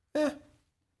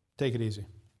 take it easy.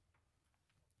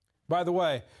 By the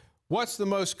way, what's the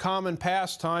most common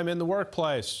pastime in the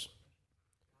workplace?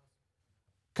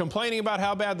 Complaining about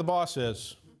how bad the boss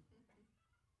is.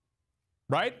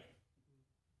 Right?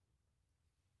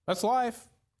 That's life.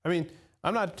 I mean,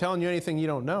 I'm not telling you anything you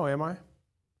don't know, am I?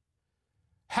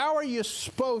 How are you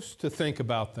supposed to think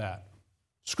about that?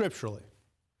 Scripturally.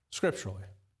 Scripturally.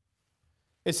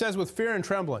 It says, with fear and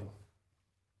trembling,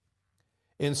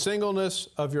 in singleness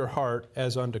of your heart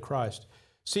as unto Christ.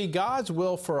 See, God's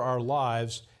will for our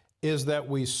lives is that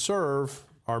we serve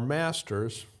our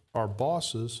masters, our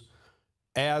bosses,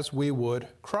 as we would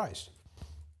Christ.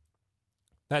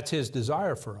 That's His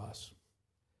desire for us.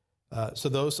 So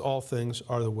those all things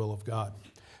are the will of God.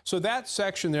 So that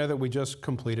section there that we just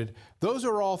completed, those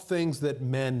are all things that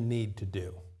men need to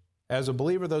do. As a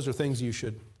believer, those are things you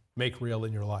should make real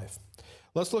in your life.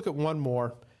 Let's look at one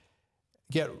more.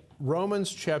 Get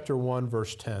Romans chapter 1,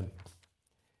 verse 10.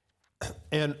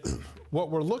 And what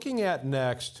we're looking at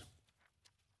next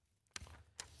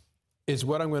is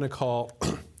what I'm going to call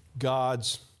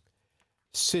God's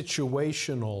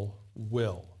situational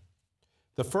will.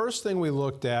 The first thing we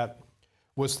looked at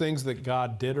was things that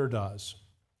God did or does.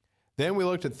 Then we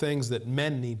looked at things that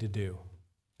men need to do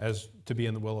as to be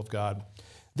in the will of God.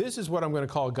 This is what I'm going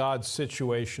to call God's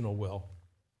situational will.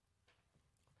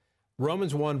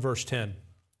 Romans 1, verse 10.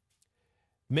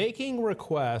 Making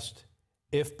request,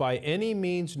 if by any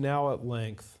means now at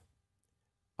length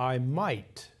I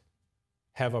might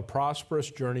have a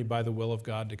prosperous journey by the will of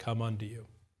God to come unto you.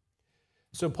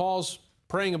 So Paul's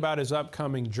praying about his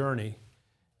upcoming journey,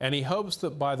 and he hopes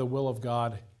that by the will of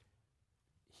God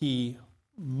he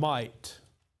might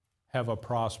have a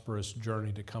prosperous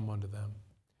journey to come unto them.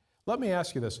 Let me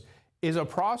ask you this. Is a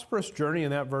prosperous journey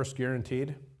in that verse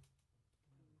guaranteed?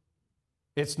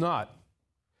 It's not.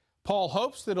 Paul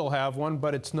hopes that he'll have one,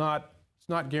 but it's not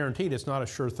guaranteed. It's not a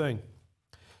sure thing.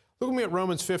 Look with me at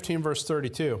Romans 15, verse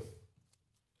 32.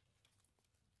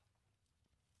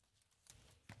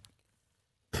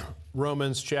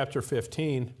 Romans chapter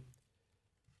 15,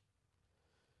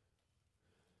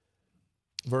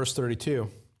 verse 32.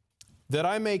 That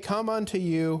I may come unto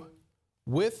you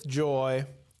with joy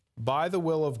by the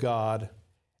will of God,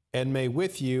 and may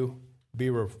with you be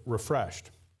refreshed.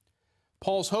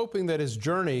 Paul's hoping that his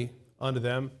journey unto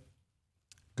them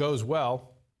goes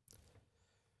well,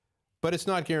 but it's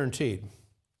not guaranteed.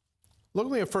 Look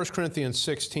with me at 1 Corinthians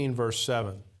 16, verse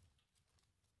 7.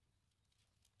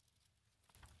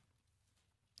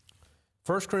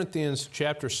 1 Corinthians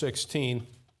chapter 16,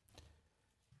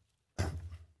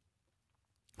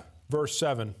 verse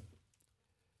 7.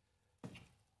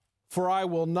 For I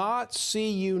will not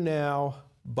see you now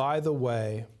by the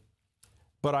way,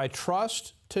 but I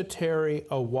trust to tarry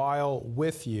a while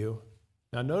with you.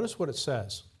 Now notice what it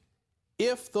says.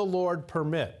 If the Lord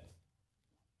permit.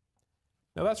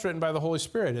 Now that's written by the Holy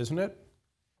Spirit, isn't it?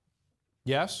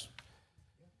 Yes?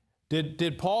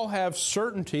 Did Paul have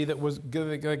certainty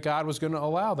that God was going to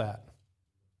allow that?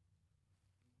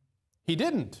 He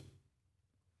didn't.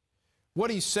 What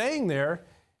he's saying there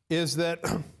is that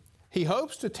he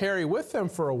hopes to tarry with them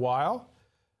for a while,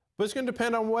 but it's going to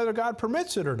depend on whether God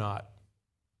permits it or not.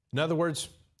 In other words,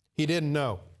 he didn't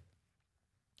know.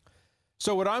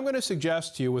 So what I'm going to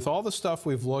suggest to you, with all the stuff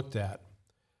we've looked at,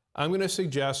 I'm going to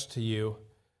suggest to you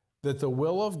that the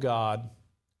will of God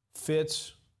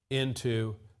fits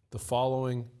into the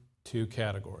following two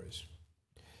categories.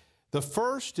 The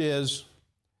first is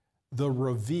the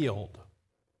revealed.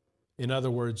 In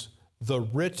other words, the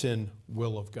written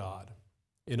will of God.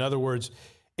 In other words,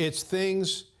 it's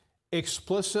things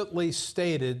explicitly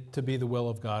stated to be the will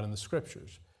of God in the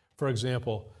Scriptures. For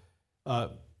example,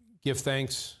 give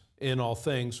thanks in all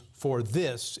things, for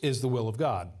this is the will of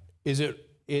God.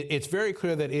 It's very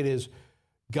clear that it is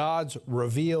God's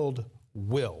revealed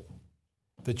will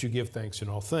that you give thanks in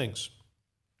all things.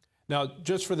 Now,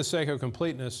 just for the sake of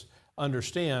completeness,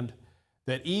 understand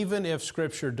that even if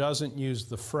Scripture doesn't use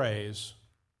the phrase,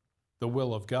 the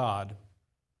will of God,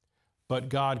 but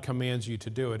God commands you to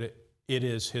do it, it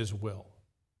is His will.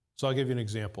 So I'll give you an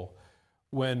example.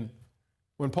 When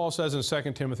Paul says in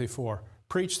 2 Timothy 4,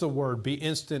 preach the word, be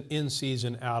instant in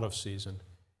season, out of season,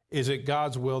 is it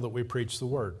God's will that we preach the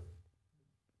word?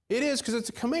 It is, because it's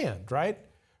a command, right?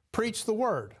 Preach the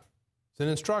word. It's an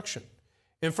instruction.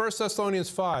 In 1 Thessalonians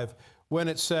 5, when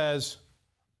it says,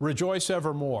 rejoice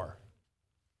evermore,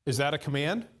 is that a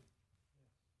command?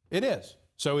 It is.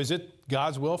 So is it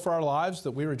God's will for our lives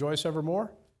that we rejoice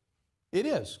evermore? It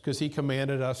is, because He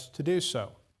commanded us to do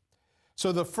so.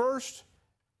 So the first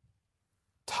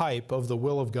type of the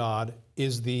will of God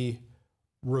is the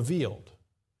revealed,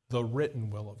 the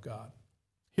written will of God.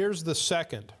 Here's the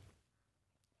second,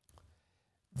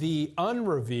 the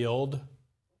unrevealed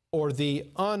or the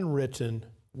unwritten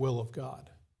will of God.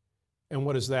 And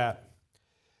what is that?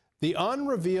 The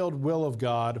unrevealed will of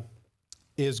God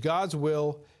is God's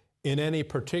will in any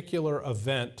particular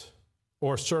event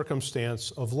or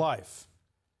circumstance of life.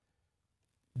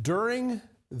 During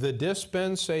the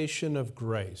dispensation of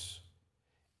grace,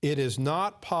 it is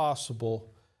not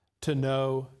possible to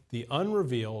know the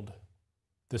unrevealed,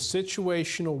 the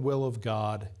situational will of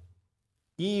God,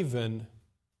 even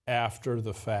after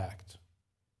the fact.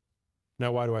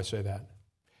 Now, why do I say that?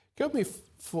 Give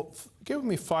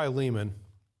me Philemon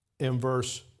in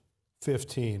verse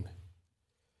 15.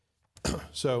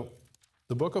 So,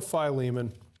 the book of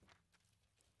Philemon,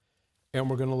 and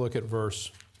we're going to look at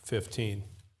verse 15.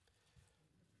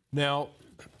 Now,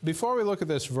 before we look at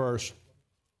this verse,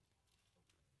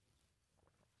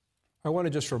 I want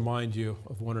to just remind you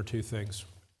of one or two things.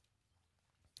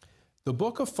 The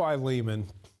book of Philemon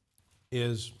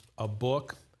is a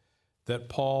book that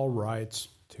Paul writes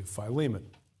to Philemon.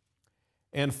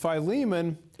 And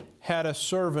Philemon had a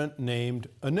servant named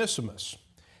Onesimus.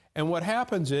 And what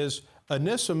happens is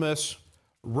Onesimus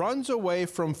runs away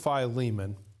from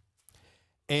Philemon.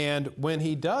 And when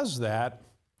he does that,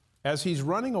 as he's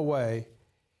running away,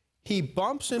 he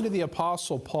bumps into the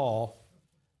Apostle Paul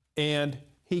and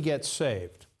he gets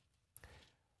saved.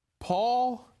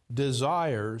 Paul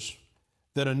desires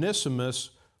that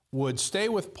Onesimus would stay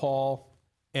with Paul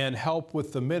and help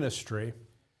with the ministry.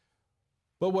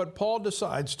 But what Paul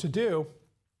decides to do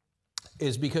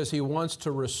is, because he wants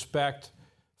to respect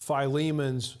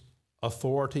Philemon's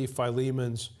authority,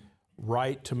 Philemon's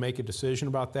right to make a decision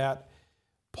about that,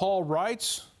 Paul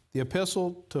writes the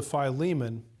epistle to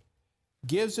Philemon,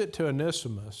 gives it to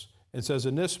Onesimus, and says,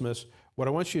 Onesimus, what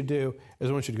I want you to do is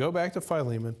I want you to go back to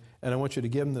Philemon, and I want you to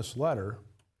give him this letter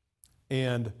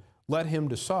and let him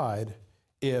decide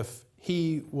if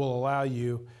he will allow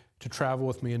you to travel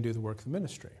with me and do the work of the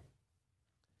ministry.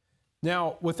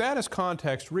 Now, with that as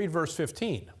context, read verse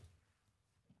 15.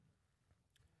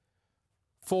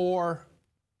 For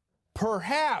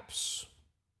perhaps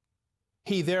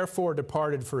he therefore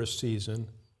departed for a season,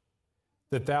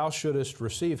 that thou shouldest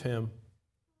receive him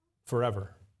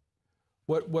forever.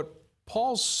 What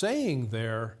Paul's saying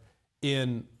there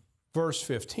in verse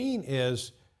 15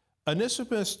 is,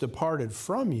 Onesimus departed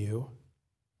from you,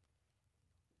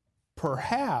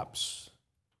 perhaps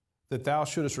that thou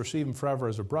shouldest receive him forever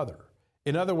as a brother.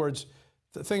 In other words,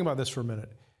 think about this for a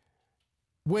minute.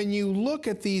 When you look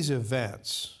at these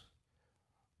events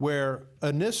where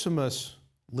Onesimus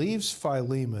leaves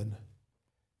Philemon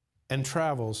and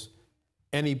travels,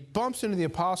 and he bumps into the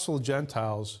apostle of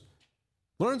Gentiles,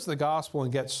 learns the gospel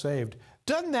and gets saved,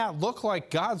 doesn't that look like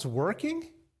God's working?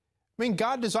 I mean,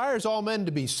 God desires all men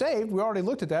to be saved. We already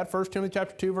looked at that, 1 Timothy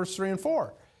chapter 2, verse 3 and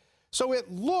 4. So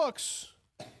it looks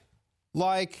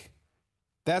like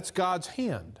that's God's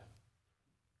hand.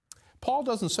 Paul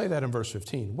doesn't say that in verse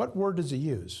 15. What word does he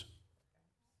use?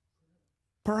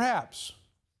 Perhaps.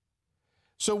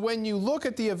 So when you look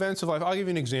at the events of life, I'll give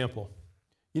you an example.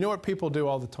 You know what people do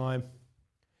all the time?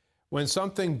 When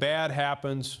something bad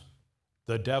happens,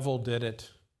 the devil did it.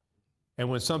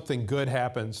 And when something good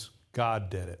happens,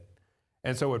 God did it.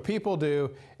 And so what people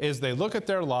do is they look at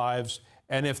their lives,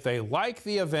 and if they like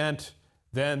the event,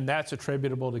 then that's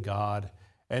attributable to God.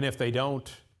 And if they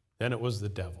don't, then it was the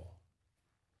devil.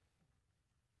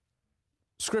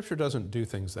 Scripture doesn't do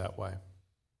things that way.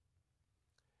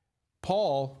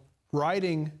 Paul,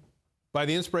 writing by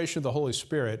the inspiration of the Holy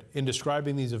Spirit in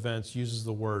describing these events, uses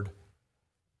the word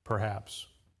perhaps.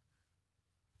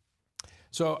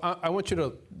 So I want you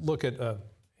to look at a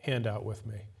handout with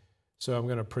me. So I'm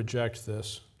going to project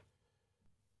this.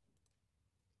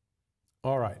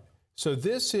 All right. So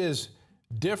this is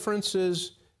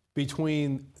differences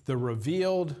between the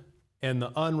revealed and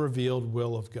the unrevealed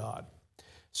will of God.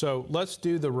 So let's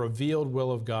do the revealed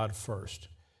will of God first.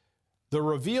 The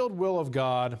revealed will of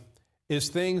God is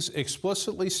things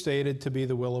explicitly stated to be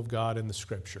the will of God in the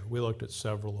Scripture. We looked at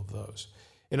several of those.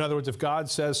 In other words, if God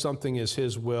says something is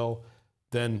His will,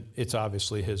 then it's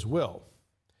obviously His will.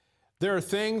 There are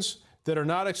things that are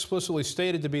not explicitly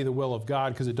stated to be the will of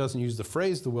God because it doesn't use the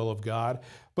phrase the will of God,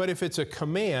 but if it's a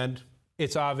command,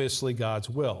 it's obviously God's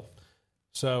will.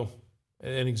 So,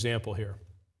 an example here.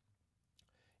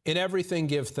 In everything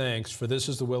give thanks, for this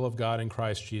is the will of God in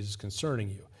Christ Jesus concerning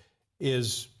you.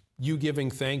 Is you giving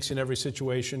thanks in every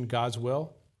situation God's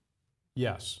will?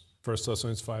 Yes. 1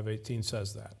 Thessalonians 5:18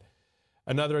 says that.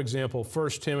 Another example,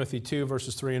 1 Timothy 2,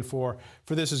 verses 3 and 4.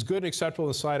 For this is good and acceptable in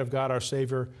the sight of God our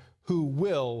Savior, who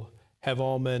will have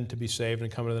all men to be saved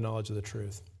and come to the knowledge of the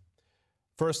truth.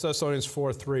 1 Thessalonians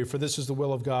 4:3. For this is the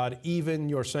will of God, even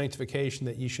your sanctification,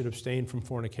 that ye should abstain from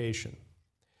fornication.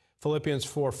 Philippians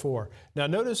 4:4. Now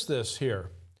notice this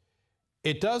here.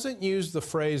 It doesn't use the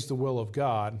phrase the will of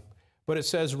God, but it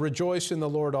says, rejoice in the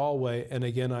Lord always, and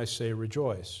again I say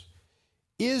rejoice.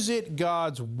 Is it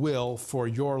God's will for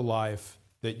your life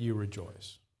that you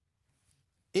rejoice?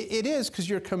 It is, because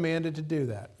you're commanded to do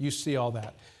that. You see all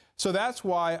that. So that's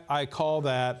why I call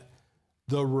that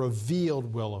the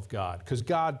revealed will of God, because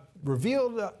God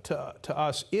revealed to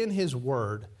us in His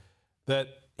Word that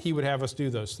He would have us do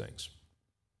those things.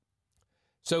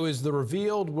 So is the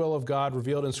revealed will of God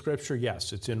revealed in Scripture?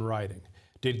 Yes, it's in writing.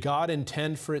 Did God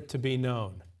intend for it to be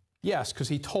known? Yes, because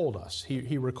He told us.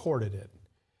 He recorded it.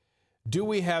 Do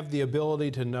we have the ability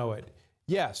to know it?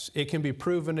 Yes, it can be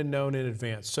proven and known in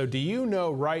advance. So do you know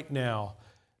right now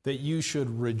that you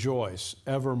should rejoice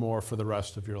evermore for the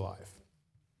rest of your life?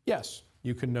 Yes,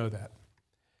 you can know that.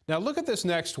 Now look at this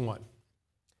next one.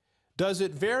 Does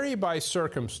it vary by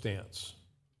circumstance?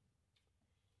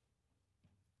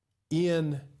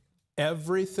 In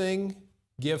everything,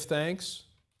 give thanks.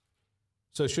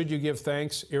 So should you give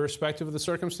thanks irrespective of the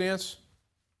circumstance?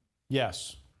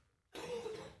 Yes.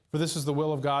 For this is the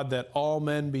will of God that all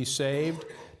men be saved.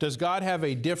 Does God have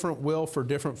a different will for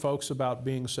different folks about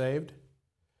being saved?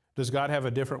 Does God have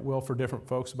a different will for different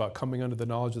folks about coming under the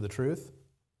knowledge of the truth?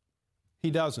 He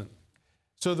doesn't.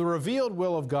 So the revealed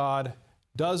will of God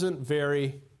doesn't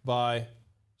vary by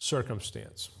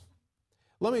circumstance.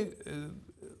 Let me,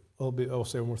 I'll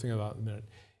say one more thing about it in a minute.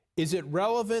 Is it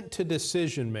relevant to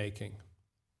decision making?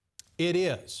 It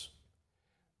is,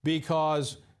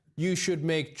 because you should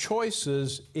make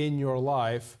choices in your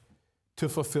life to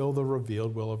fulfill the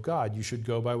revealed will of God. You should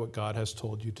go by what God has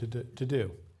told you to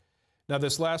do. Now,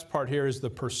 this last part here is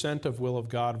the percent of will of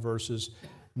God verses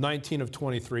 19 of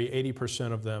 23,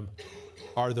 80% of them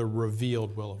are the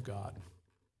revealed will of God.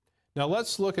 Now,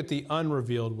 let's look at the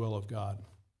unrevealed will of God.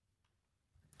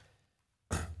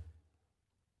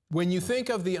 When you think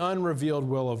of the unrevealed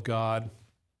will of God,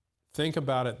 think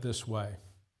about it this way.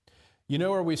 You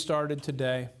know where we started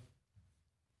today?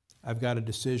 I've got a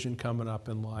decision coming up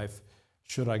in life.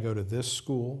 Should I go to this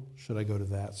school? Should I go to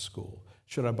that school?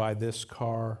 Should I buy this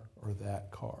car or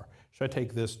that car? Should I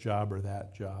take this job or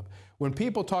that job? When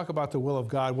people talk about the will of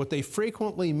God, what they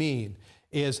frequently mean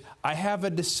is, I have a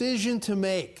decision to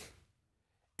make,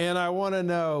 and I want to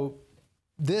know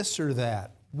this or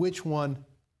that. Which one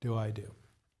do I do?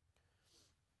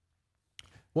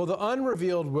 Well, the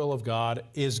unrevealed will of God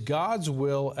is God's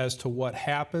will as to what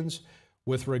happens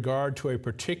with regard to a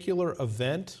particular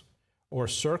event or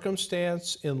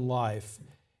circumstance in life,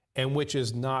 and which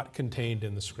is not contained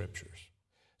in the Scriptures.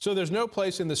 So there's no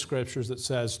place in the Scriptures that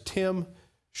says Tim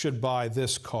should buy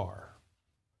this car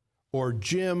or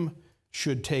Jim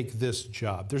should take this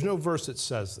job. There's no verse that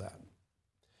says that.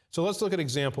 So let's look at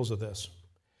examples of this.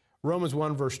 Romans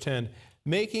 1 verse 10,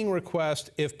 making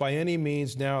request, if by any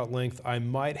means now at length I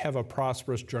might have a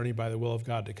prosperous journey by the will of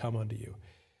God to come unto you.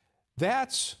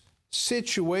 That's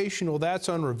situational, that's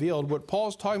unrevealed. What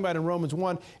Paul's talking about in Romans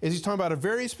 1 is he's talking about a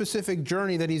very specific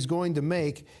journey that he's going to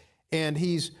make, and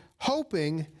he's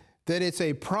hoping that it's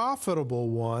a profitable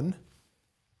one,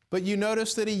 but you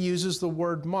notice that he uses the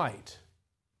word might.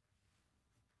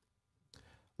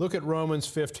 Look at Romans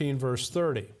 15, verse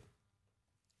 30.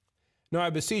 Now I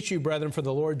beseech you, brethren, for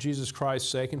the Lord Jesus Christ's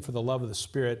sake and for the love of the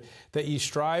Spirit, that ye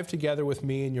strive together with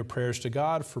me in your prayers to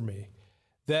God for me,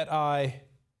 that I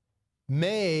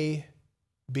may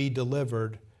be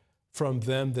delivered from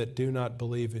them that do not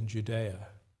believe in Judea.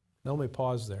 Now let me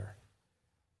pause there.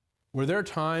 Were there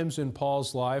times in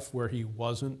Paul's life where he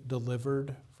wasn't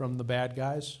delivered from the bad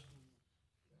guys?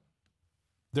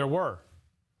 There were.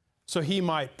 So he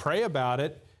might pray about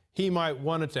it. He might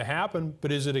want it to happen,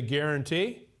 but is it a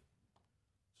guarantee?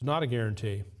 It's not a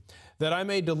guarantee. That I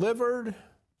may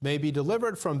be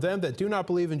delivered from them that do not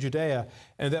believe in Judea,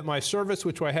 and that my service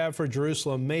which I have for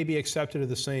Jerusalem may be accepted of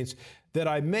the saints, that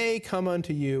I may come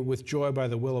unto you with joy by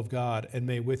the will of God, and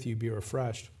may with you be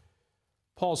refreshed.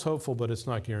 Paul's hopeful, but it's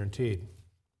not guaranteed.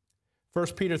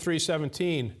 1 Peter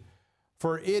 3:17,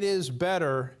 for it is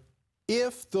better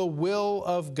if the will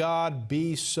of God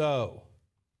be so.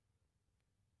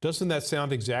 Doesn't that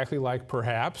sound exactly like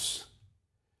perhaps?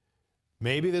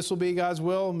 Maybe this will be God's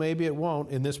will, maybe it won't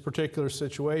in this particular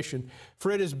situation. For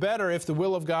it is better if the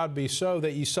will of God be so,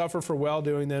 that ye suffer for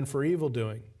well-doing than for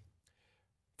evil-doing.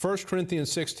 1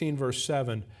 Corinthians 16, verse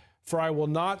 7, for I will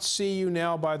not see you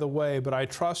now by the way, but I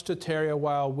trust to tarry a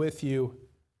while with you,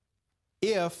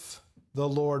 if the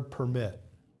Lord permit.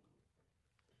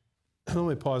 Let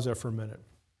me pause there for a minute.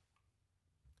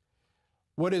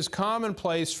 What is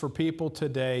commonplace for people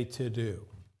today to do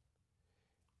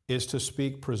is to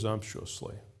speak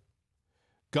presumptuously.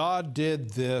 God did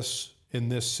this in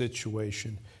this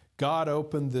situation. God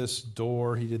opened this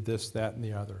door. He did this, that, and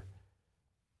the other.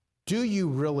 Do you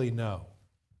really know?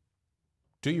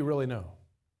 Do you really know?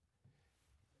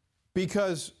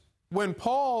 Because when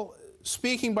Paul,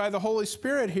 speaking by the Holy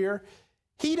Spirit here,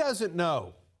 he doesn't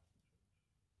know,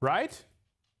 right?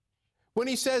 When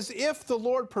he says, if the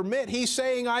Lord permit, he's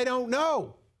saying, I don't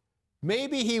know.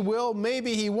 Maybe he will,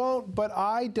 maybe he won't, but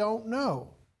I don't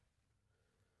know.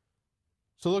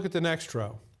 So look at the next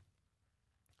row.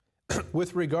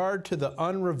 With regard to the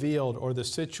unrevealed or the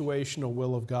situational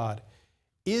will of God,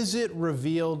 is it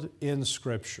revealed in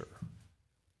Scripture?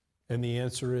 And the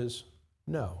answer is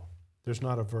no. There's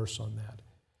not a verse on that.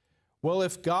 Well,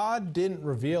 if God didn't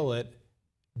reveal it,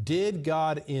 did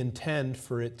God intend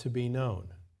for it to be known?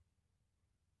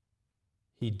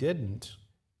 He didn't,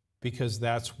 because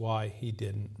that's why he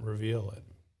didn't reveal it.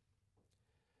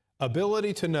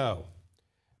 Ability to know.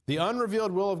 The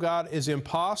unrevealed will of God is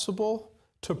impossible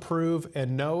to prove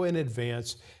and know in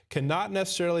advance, cannot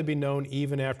necessarily be known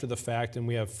even after the fact, and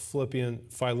we have Philemon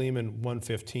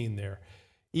 1:15 there.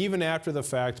 Even after the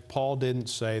fact, Paul didn't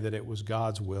say that it was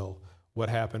God's will what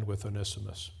happened with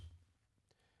Onesimus.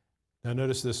 Now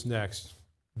notice this next.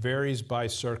 Varies by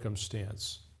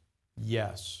circumstance.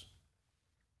 Yes.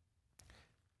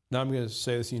 Now I'm going to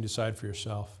say this and you decide for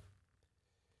yourself.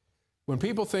 When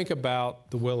people think about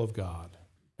the will of God,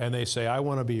 and they say, I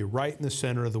want to be right in the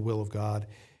center of the will of God,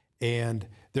 and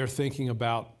they're thinking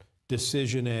about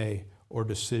decision A or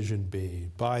decision B,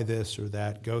 buy this or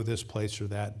that, go this place or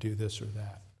that, do this or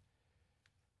that.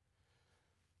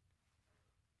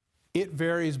 It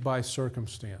varies by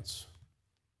circumstance,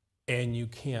 and you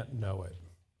can't know it.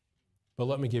 But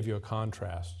let me give you a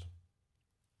contrast.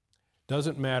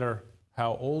 Doesn't matter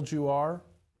how old you are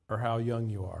or how young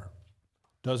you are.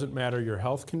 Doesn't matter your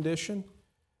health condition.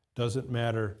 Doesn't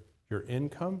matter your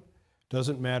income.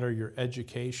 Doesn't matter your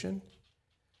education.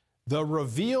 The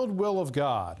revealed will of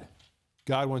God,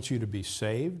 God wants you to be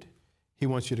saved. He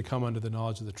wants you to come under the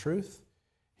knowledge of the truth.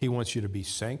 He wants you to be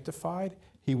sanctified.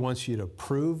 He wants you to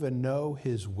prove and know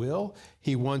His will.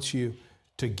 He wants you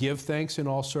to give thanks in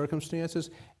all circumstances.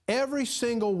 Every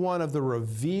single one of the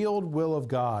revealed will of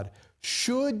God,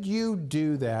 should you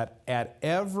do that at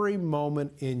every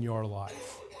moment in your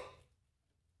life?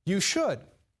 You should.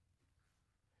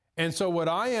 And so what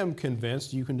I am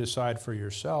convinced, you can decide for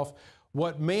yourself,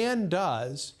 what man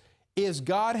does is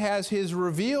God has His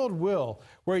revealed will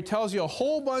where He tells you a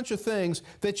whole bunch of things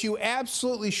that you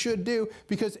absolutely should do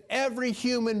because every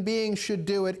human being should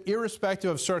do it irrespective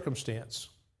of circumstance.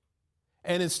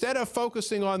 And instead of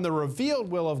focusing on the revealed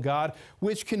will of God,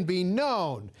 which can be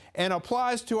known and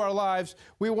applies to our lives,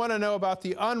 we want to know about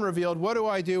the unrevealed. What do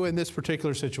I do in this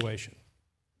particular situation?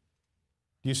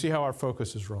 Do you see how our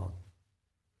focus is wrong?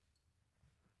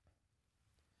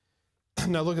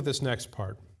 Now look at this next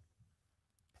part.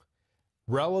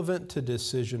 Relevant to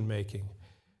decision making.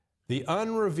 The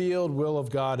unrevealed will of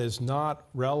God is not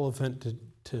relevant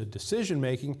to decision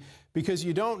making because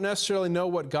you don't necessarily know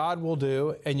what God will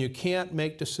do and you can't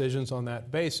make decisions on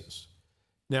that basis.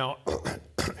 Now,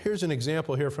 here's an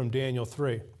example here from Daniel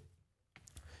 3.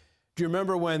 Do you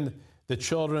remember when the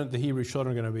Hebrew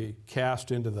children, are going to be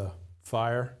cast into the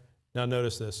fire? Now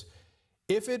notice this.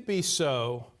 If it be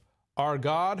so, our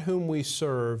God whom we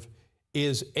serve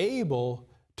is able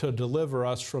to deliver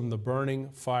us from the burning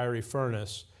fiery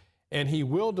furnace, and he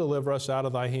will deliver us out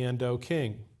of thy hand, O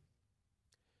king.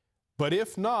 But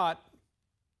if not,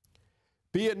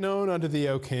 be it known unto thee,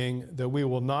 O king, that we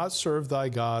will not serve thy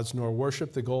gods, nor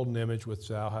worship the golden image which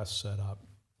thou hast set up.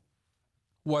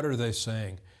 What are they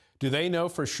saying? Do they know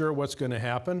for sure what's going to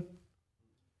happen?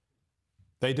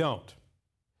 They don't.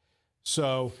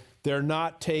 So they're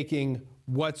not taking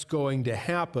what's going to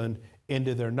happen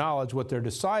into their knowledge. What they're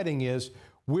deciding is,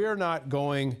 we're not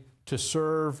going to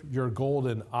serve your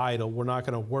golden idol. We're not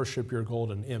going to worship your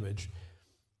golden image.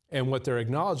 And what they're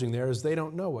acknowledging there is they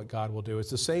don't know what God will do.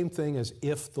 It's the same thing as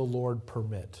if the Lord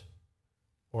permit,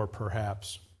 or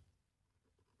perhaps.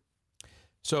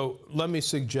 So let me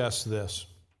suggest this.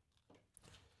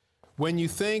 When you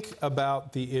think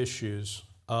about the issues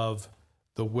of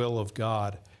the will of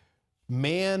God,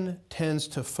 man tends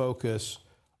to focus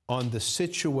on the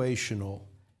situational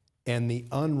and the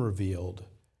unrevealed,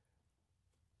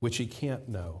 which he can't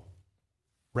know,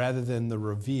 rather than the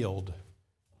revealed,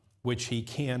 which he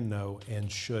can know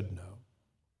and should know.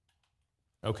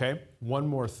 Okay? One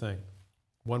more thing.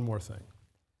 One more thing.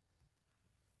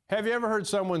 Have you ever heard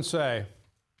someone say,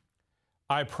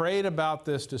 I prayed about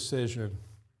this decision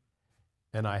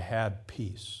and I had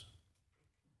peace,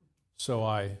 so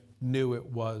I knew it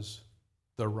was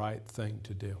the right thing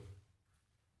to do?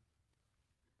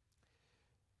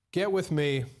 Get with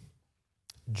me,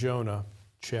 Jonah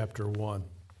chapter 1.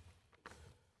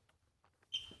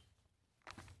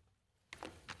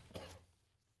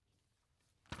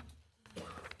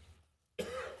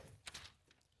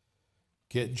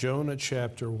 Get Jonah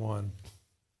chapter 1.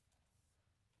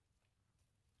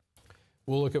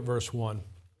 We'll look at verse 1.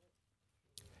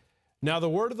 Now the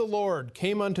word of the Lord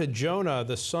came unto Jonah,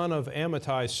 the son of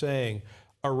Amittai, saying,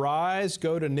 Arise,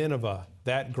 go to Nineveh,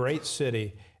 that great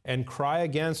city, and cry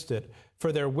against it,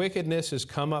 for their wickedness is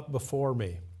come up before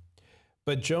me.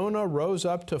 But Jonah rose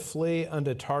up to flee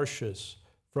unto Tarshish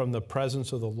from the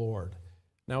presence of the Lord.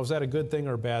 Now, is that a good thing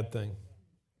or a bad thing?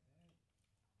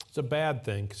 It's a bad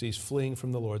thing because he's fleeing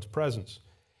from the Lord's presence.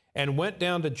 And went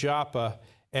down to Joppa,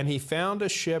 and he found a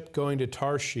ship going to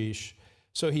Tarshish.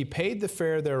 So he paid the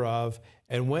fare thereof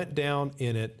and went down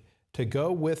in it to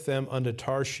go with them unto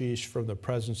Tarshish from the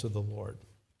presence of the Lord.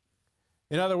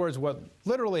 In other words, what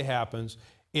literally happens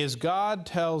is God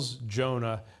tells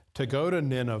Jonah to go to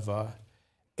Nineveh,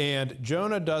 and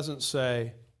Jonah doesn't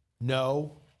say,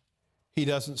 no. He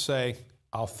doesn't say,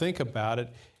 I'll think about it.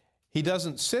 He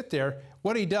doesn't sit there.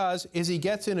 What he does is he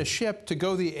gets in a ship to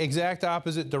go the exact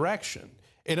opposite direction.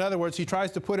 In other words, he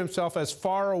tries to put himself as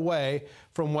far away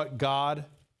from what God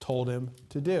told him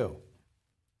to do.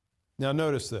 Now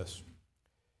notice this.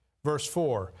 Verse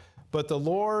 4, but the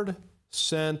Lord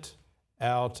sent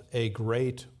out a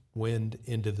great wind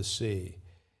into the sea,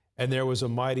 and there was a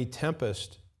mighty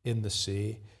tempest in the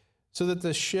sea, so that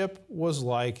the ship was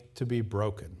like to be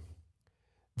broken.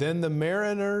 Then the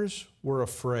mariners were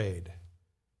afraid.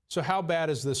 So how bad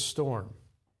is this storm?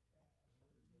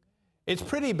 It's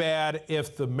pretty bad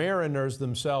if the mariners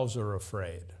themselves are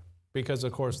afraid, because,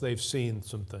 of course, they've seen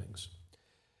some things.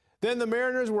 Then the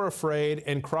mariners were afraid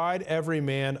and cried every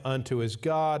man unto his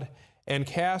God, and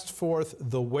cast forth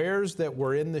the wares that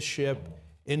were in the ship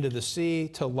into the sea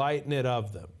to lighten it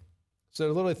of them. So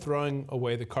they're literally throwing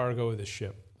away the cargo of the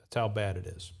ship. That's how bad it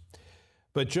is.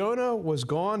 But Jonah was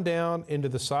gone down into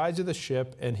the sides of the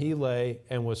ship, and he lay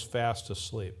and was fast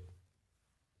asleep.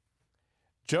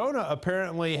 Jonah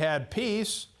apparently had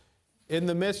peace in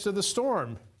the midst of the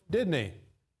storm, didn't he?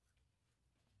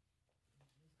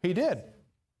 He did.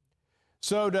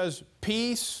 So does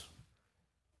peace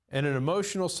and an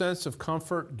emotional sense of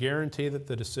comfort guarantee that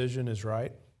the decision is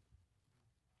right?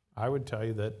 I would tell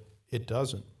you that it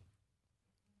doesn't.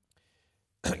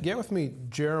 Get with me,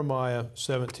 Jeremiah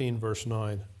 17, verse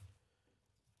 9.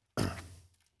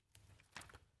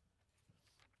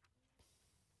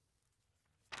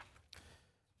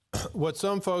 What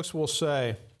some folks will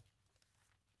say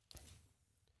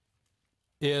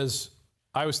is,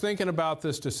 I was thinking about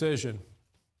this decision,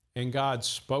 and God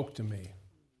spoke to me,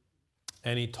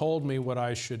 and He told me what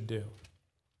I should do.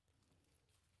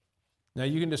 Now,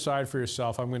 you can decide for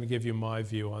yourself. I'm going to give you my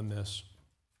view on this.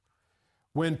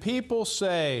 When people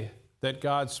say that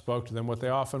God spoke to them, what they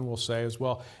often will say is,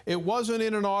 well, it wasn't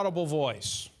in an audible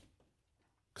voice,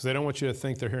 because they don't want you to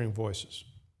think they're hearing voices.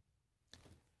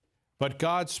 But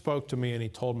God spoke to me and he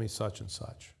told me such and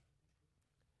such.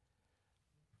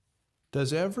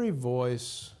 Does every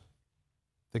voice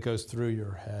that goes through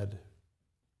your head,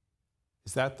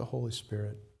 is that the Holy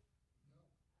Spirit?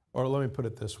 Or let me put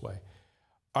it this way.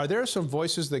 Are there some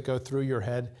voices that go through your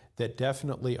head that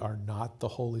definitely are not the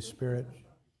Holy Spirit?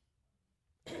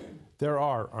 There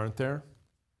are, aren't there?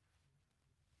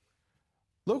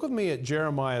 Look with me at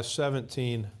Jeremiah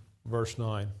 17, verse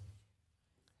 9.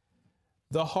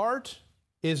 The heart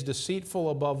is deceitful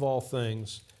above all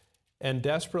things and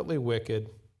desperately wicked.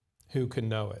 Who can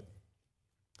know it?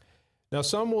 Now,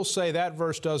 some will say that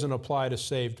verse doesn't apply to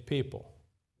saved people.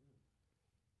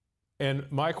 And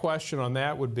my question on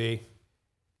that would be,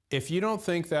 if you don't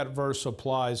think that verse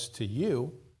applies to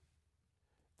you,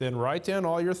 then write down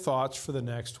all your thoughts for the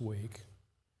next week,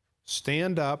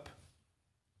 stand up,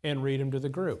 and read them to the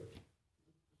group.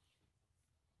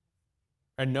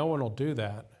 And no one will do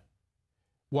that.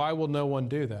 Why will no one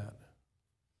do that?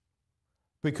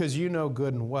 Because you know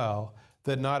good and well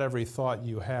that not every thought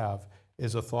you have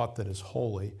is a thought that is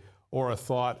holy or a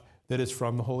thought that is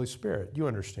from the Holy Spirit. You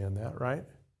understand that, right?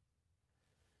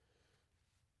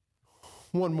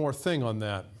 One more thing on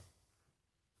that.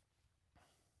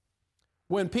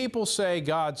 When people say,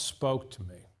 God spoke to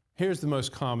me, here's the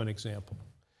most common example.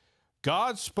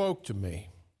 God spoke to me,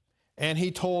 and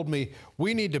he told me,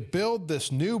 we need to build this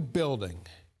new building,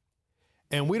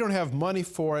 and we don't have money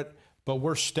for it, but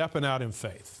we're stepping out in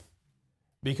faith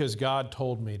because God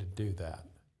told me to do that.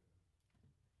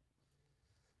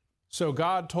 So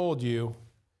God told you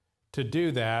to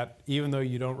do that, even though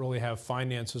you don't really have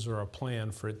finances or a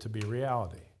plan for it to be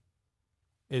reality.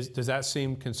 Does that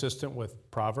seem consistent with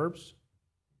Proverbs?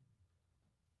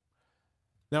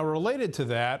 Now, related to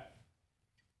that,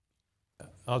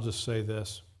 I'll just say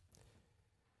this.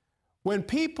 When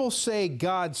people say,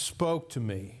 God spoke to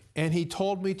me and he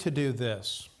told me to do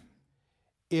this,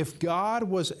 if God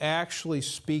was actually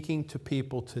speaking to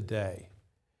people today,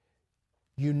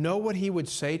 you know what he would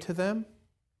say to them?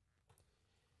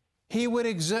 He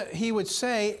would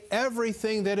say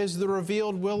everything that is the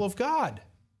revealed will of God.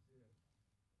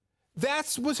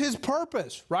 That was his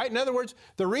purpose, right? In other words,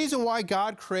 the reason why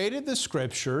God created the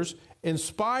Scriptures,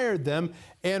 inspired them,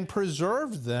 and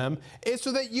preserved them is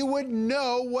so that you would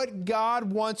know what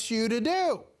God wants you to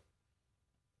do.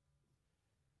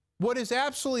 What is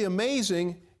absolutely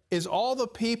amazing is all the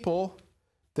people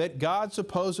that God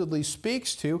supposedly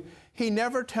speaks to, he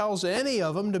never tells any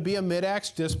of them to be a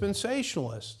mid-acts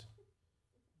dispensationalist.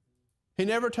 He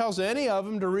never tells any of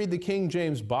them to read the King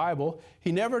James Bible.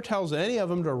 He never tells any of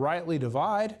them to rightly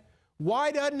divide.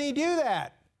 Why doesn't he do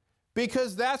that?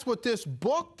 Because that's what this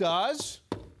book does.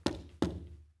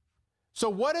 So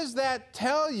what does that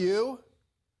tell you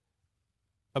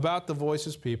about the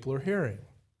voices people are hearing?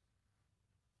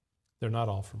 They're not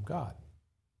all from God.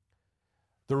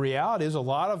 The reality is a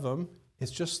lot of them,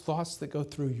 it's just thoughts that go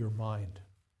through your mind,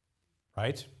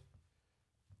 right?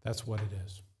 That's what it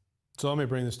is. So let me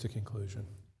bring this to conclusion.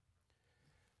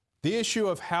 The issue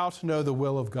of how to know the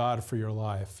will of God for your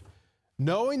life.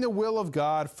 Knowing the will of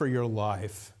God for your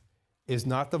life is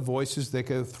not the voices that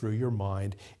go through your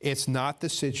mind. It's not the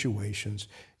situations.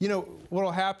 You know, what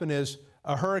will happen is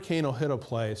a hurricane will hit a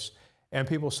place and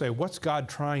people say, what's God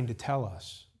trying to tell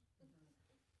us?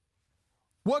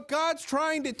 What God's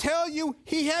trying to tell you,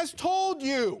 he has told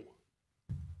you.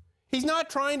 He's not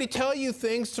trying to tell you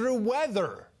things through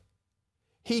weather.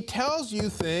 He tells you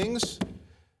things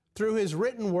through his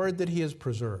written word that he has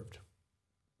preserved.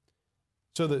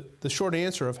 So the short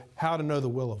answer of how to know the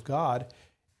will of God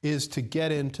is to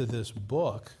get into this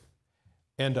book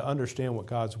and to understand what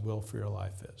God's will for your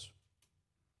life is.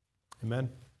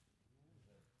 Amen?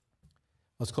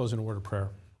 Let's close in a word of prayer.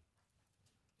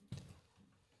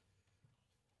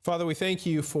 Father, we thank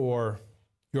you for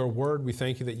your word. We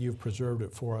thank you that you've preserved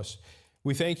it for us.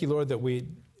 We thank you, Lord, that we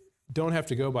don't have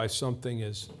to go by something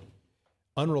as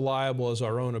unreliable as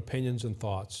our own opinions and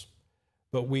thoughts,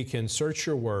 but we can search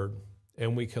your word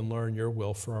and we can learn your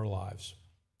will for our lives.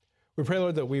 We pray,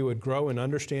 Lord, that we would grow in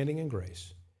understanding and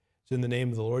grace. It's in the name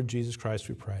of the Lord Jesus Christ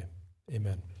we pray.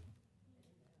 Amen.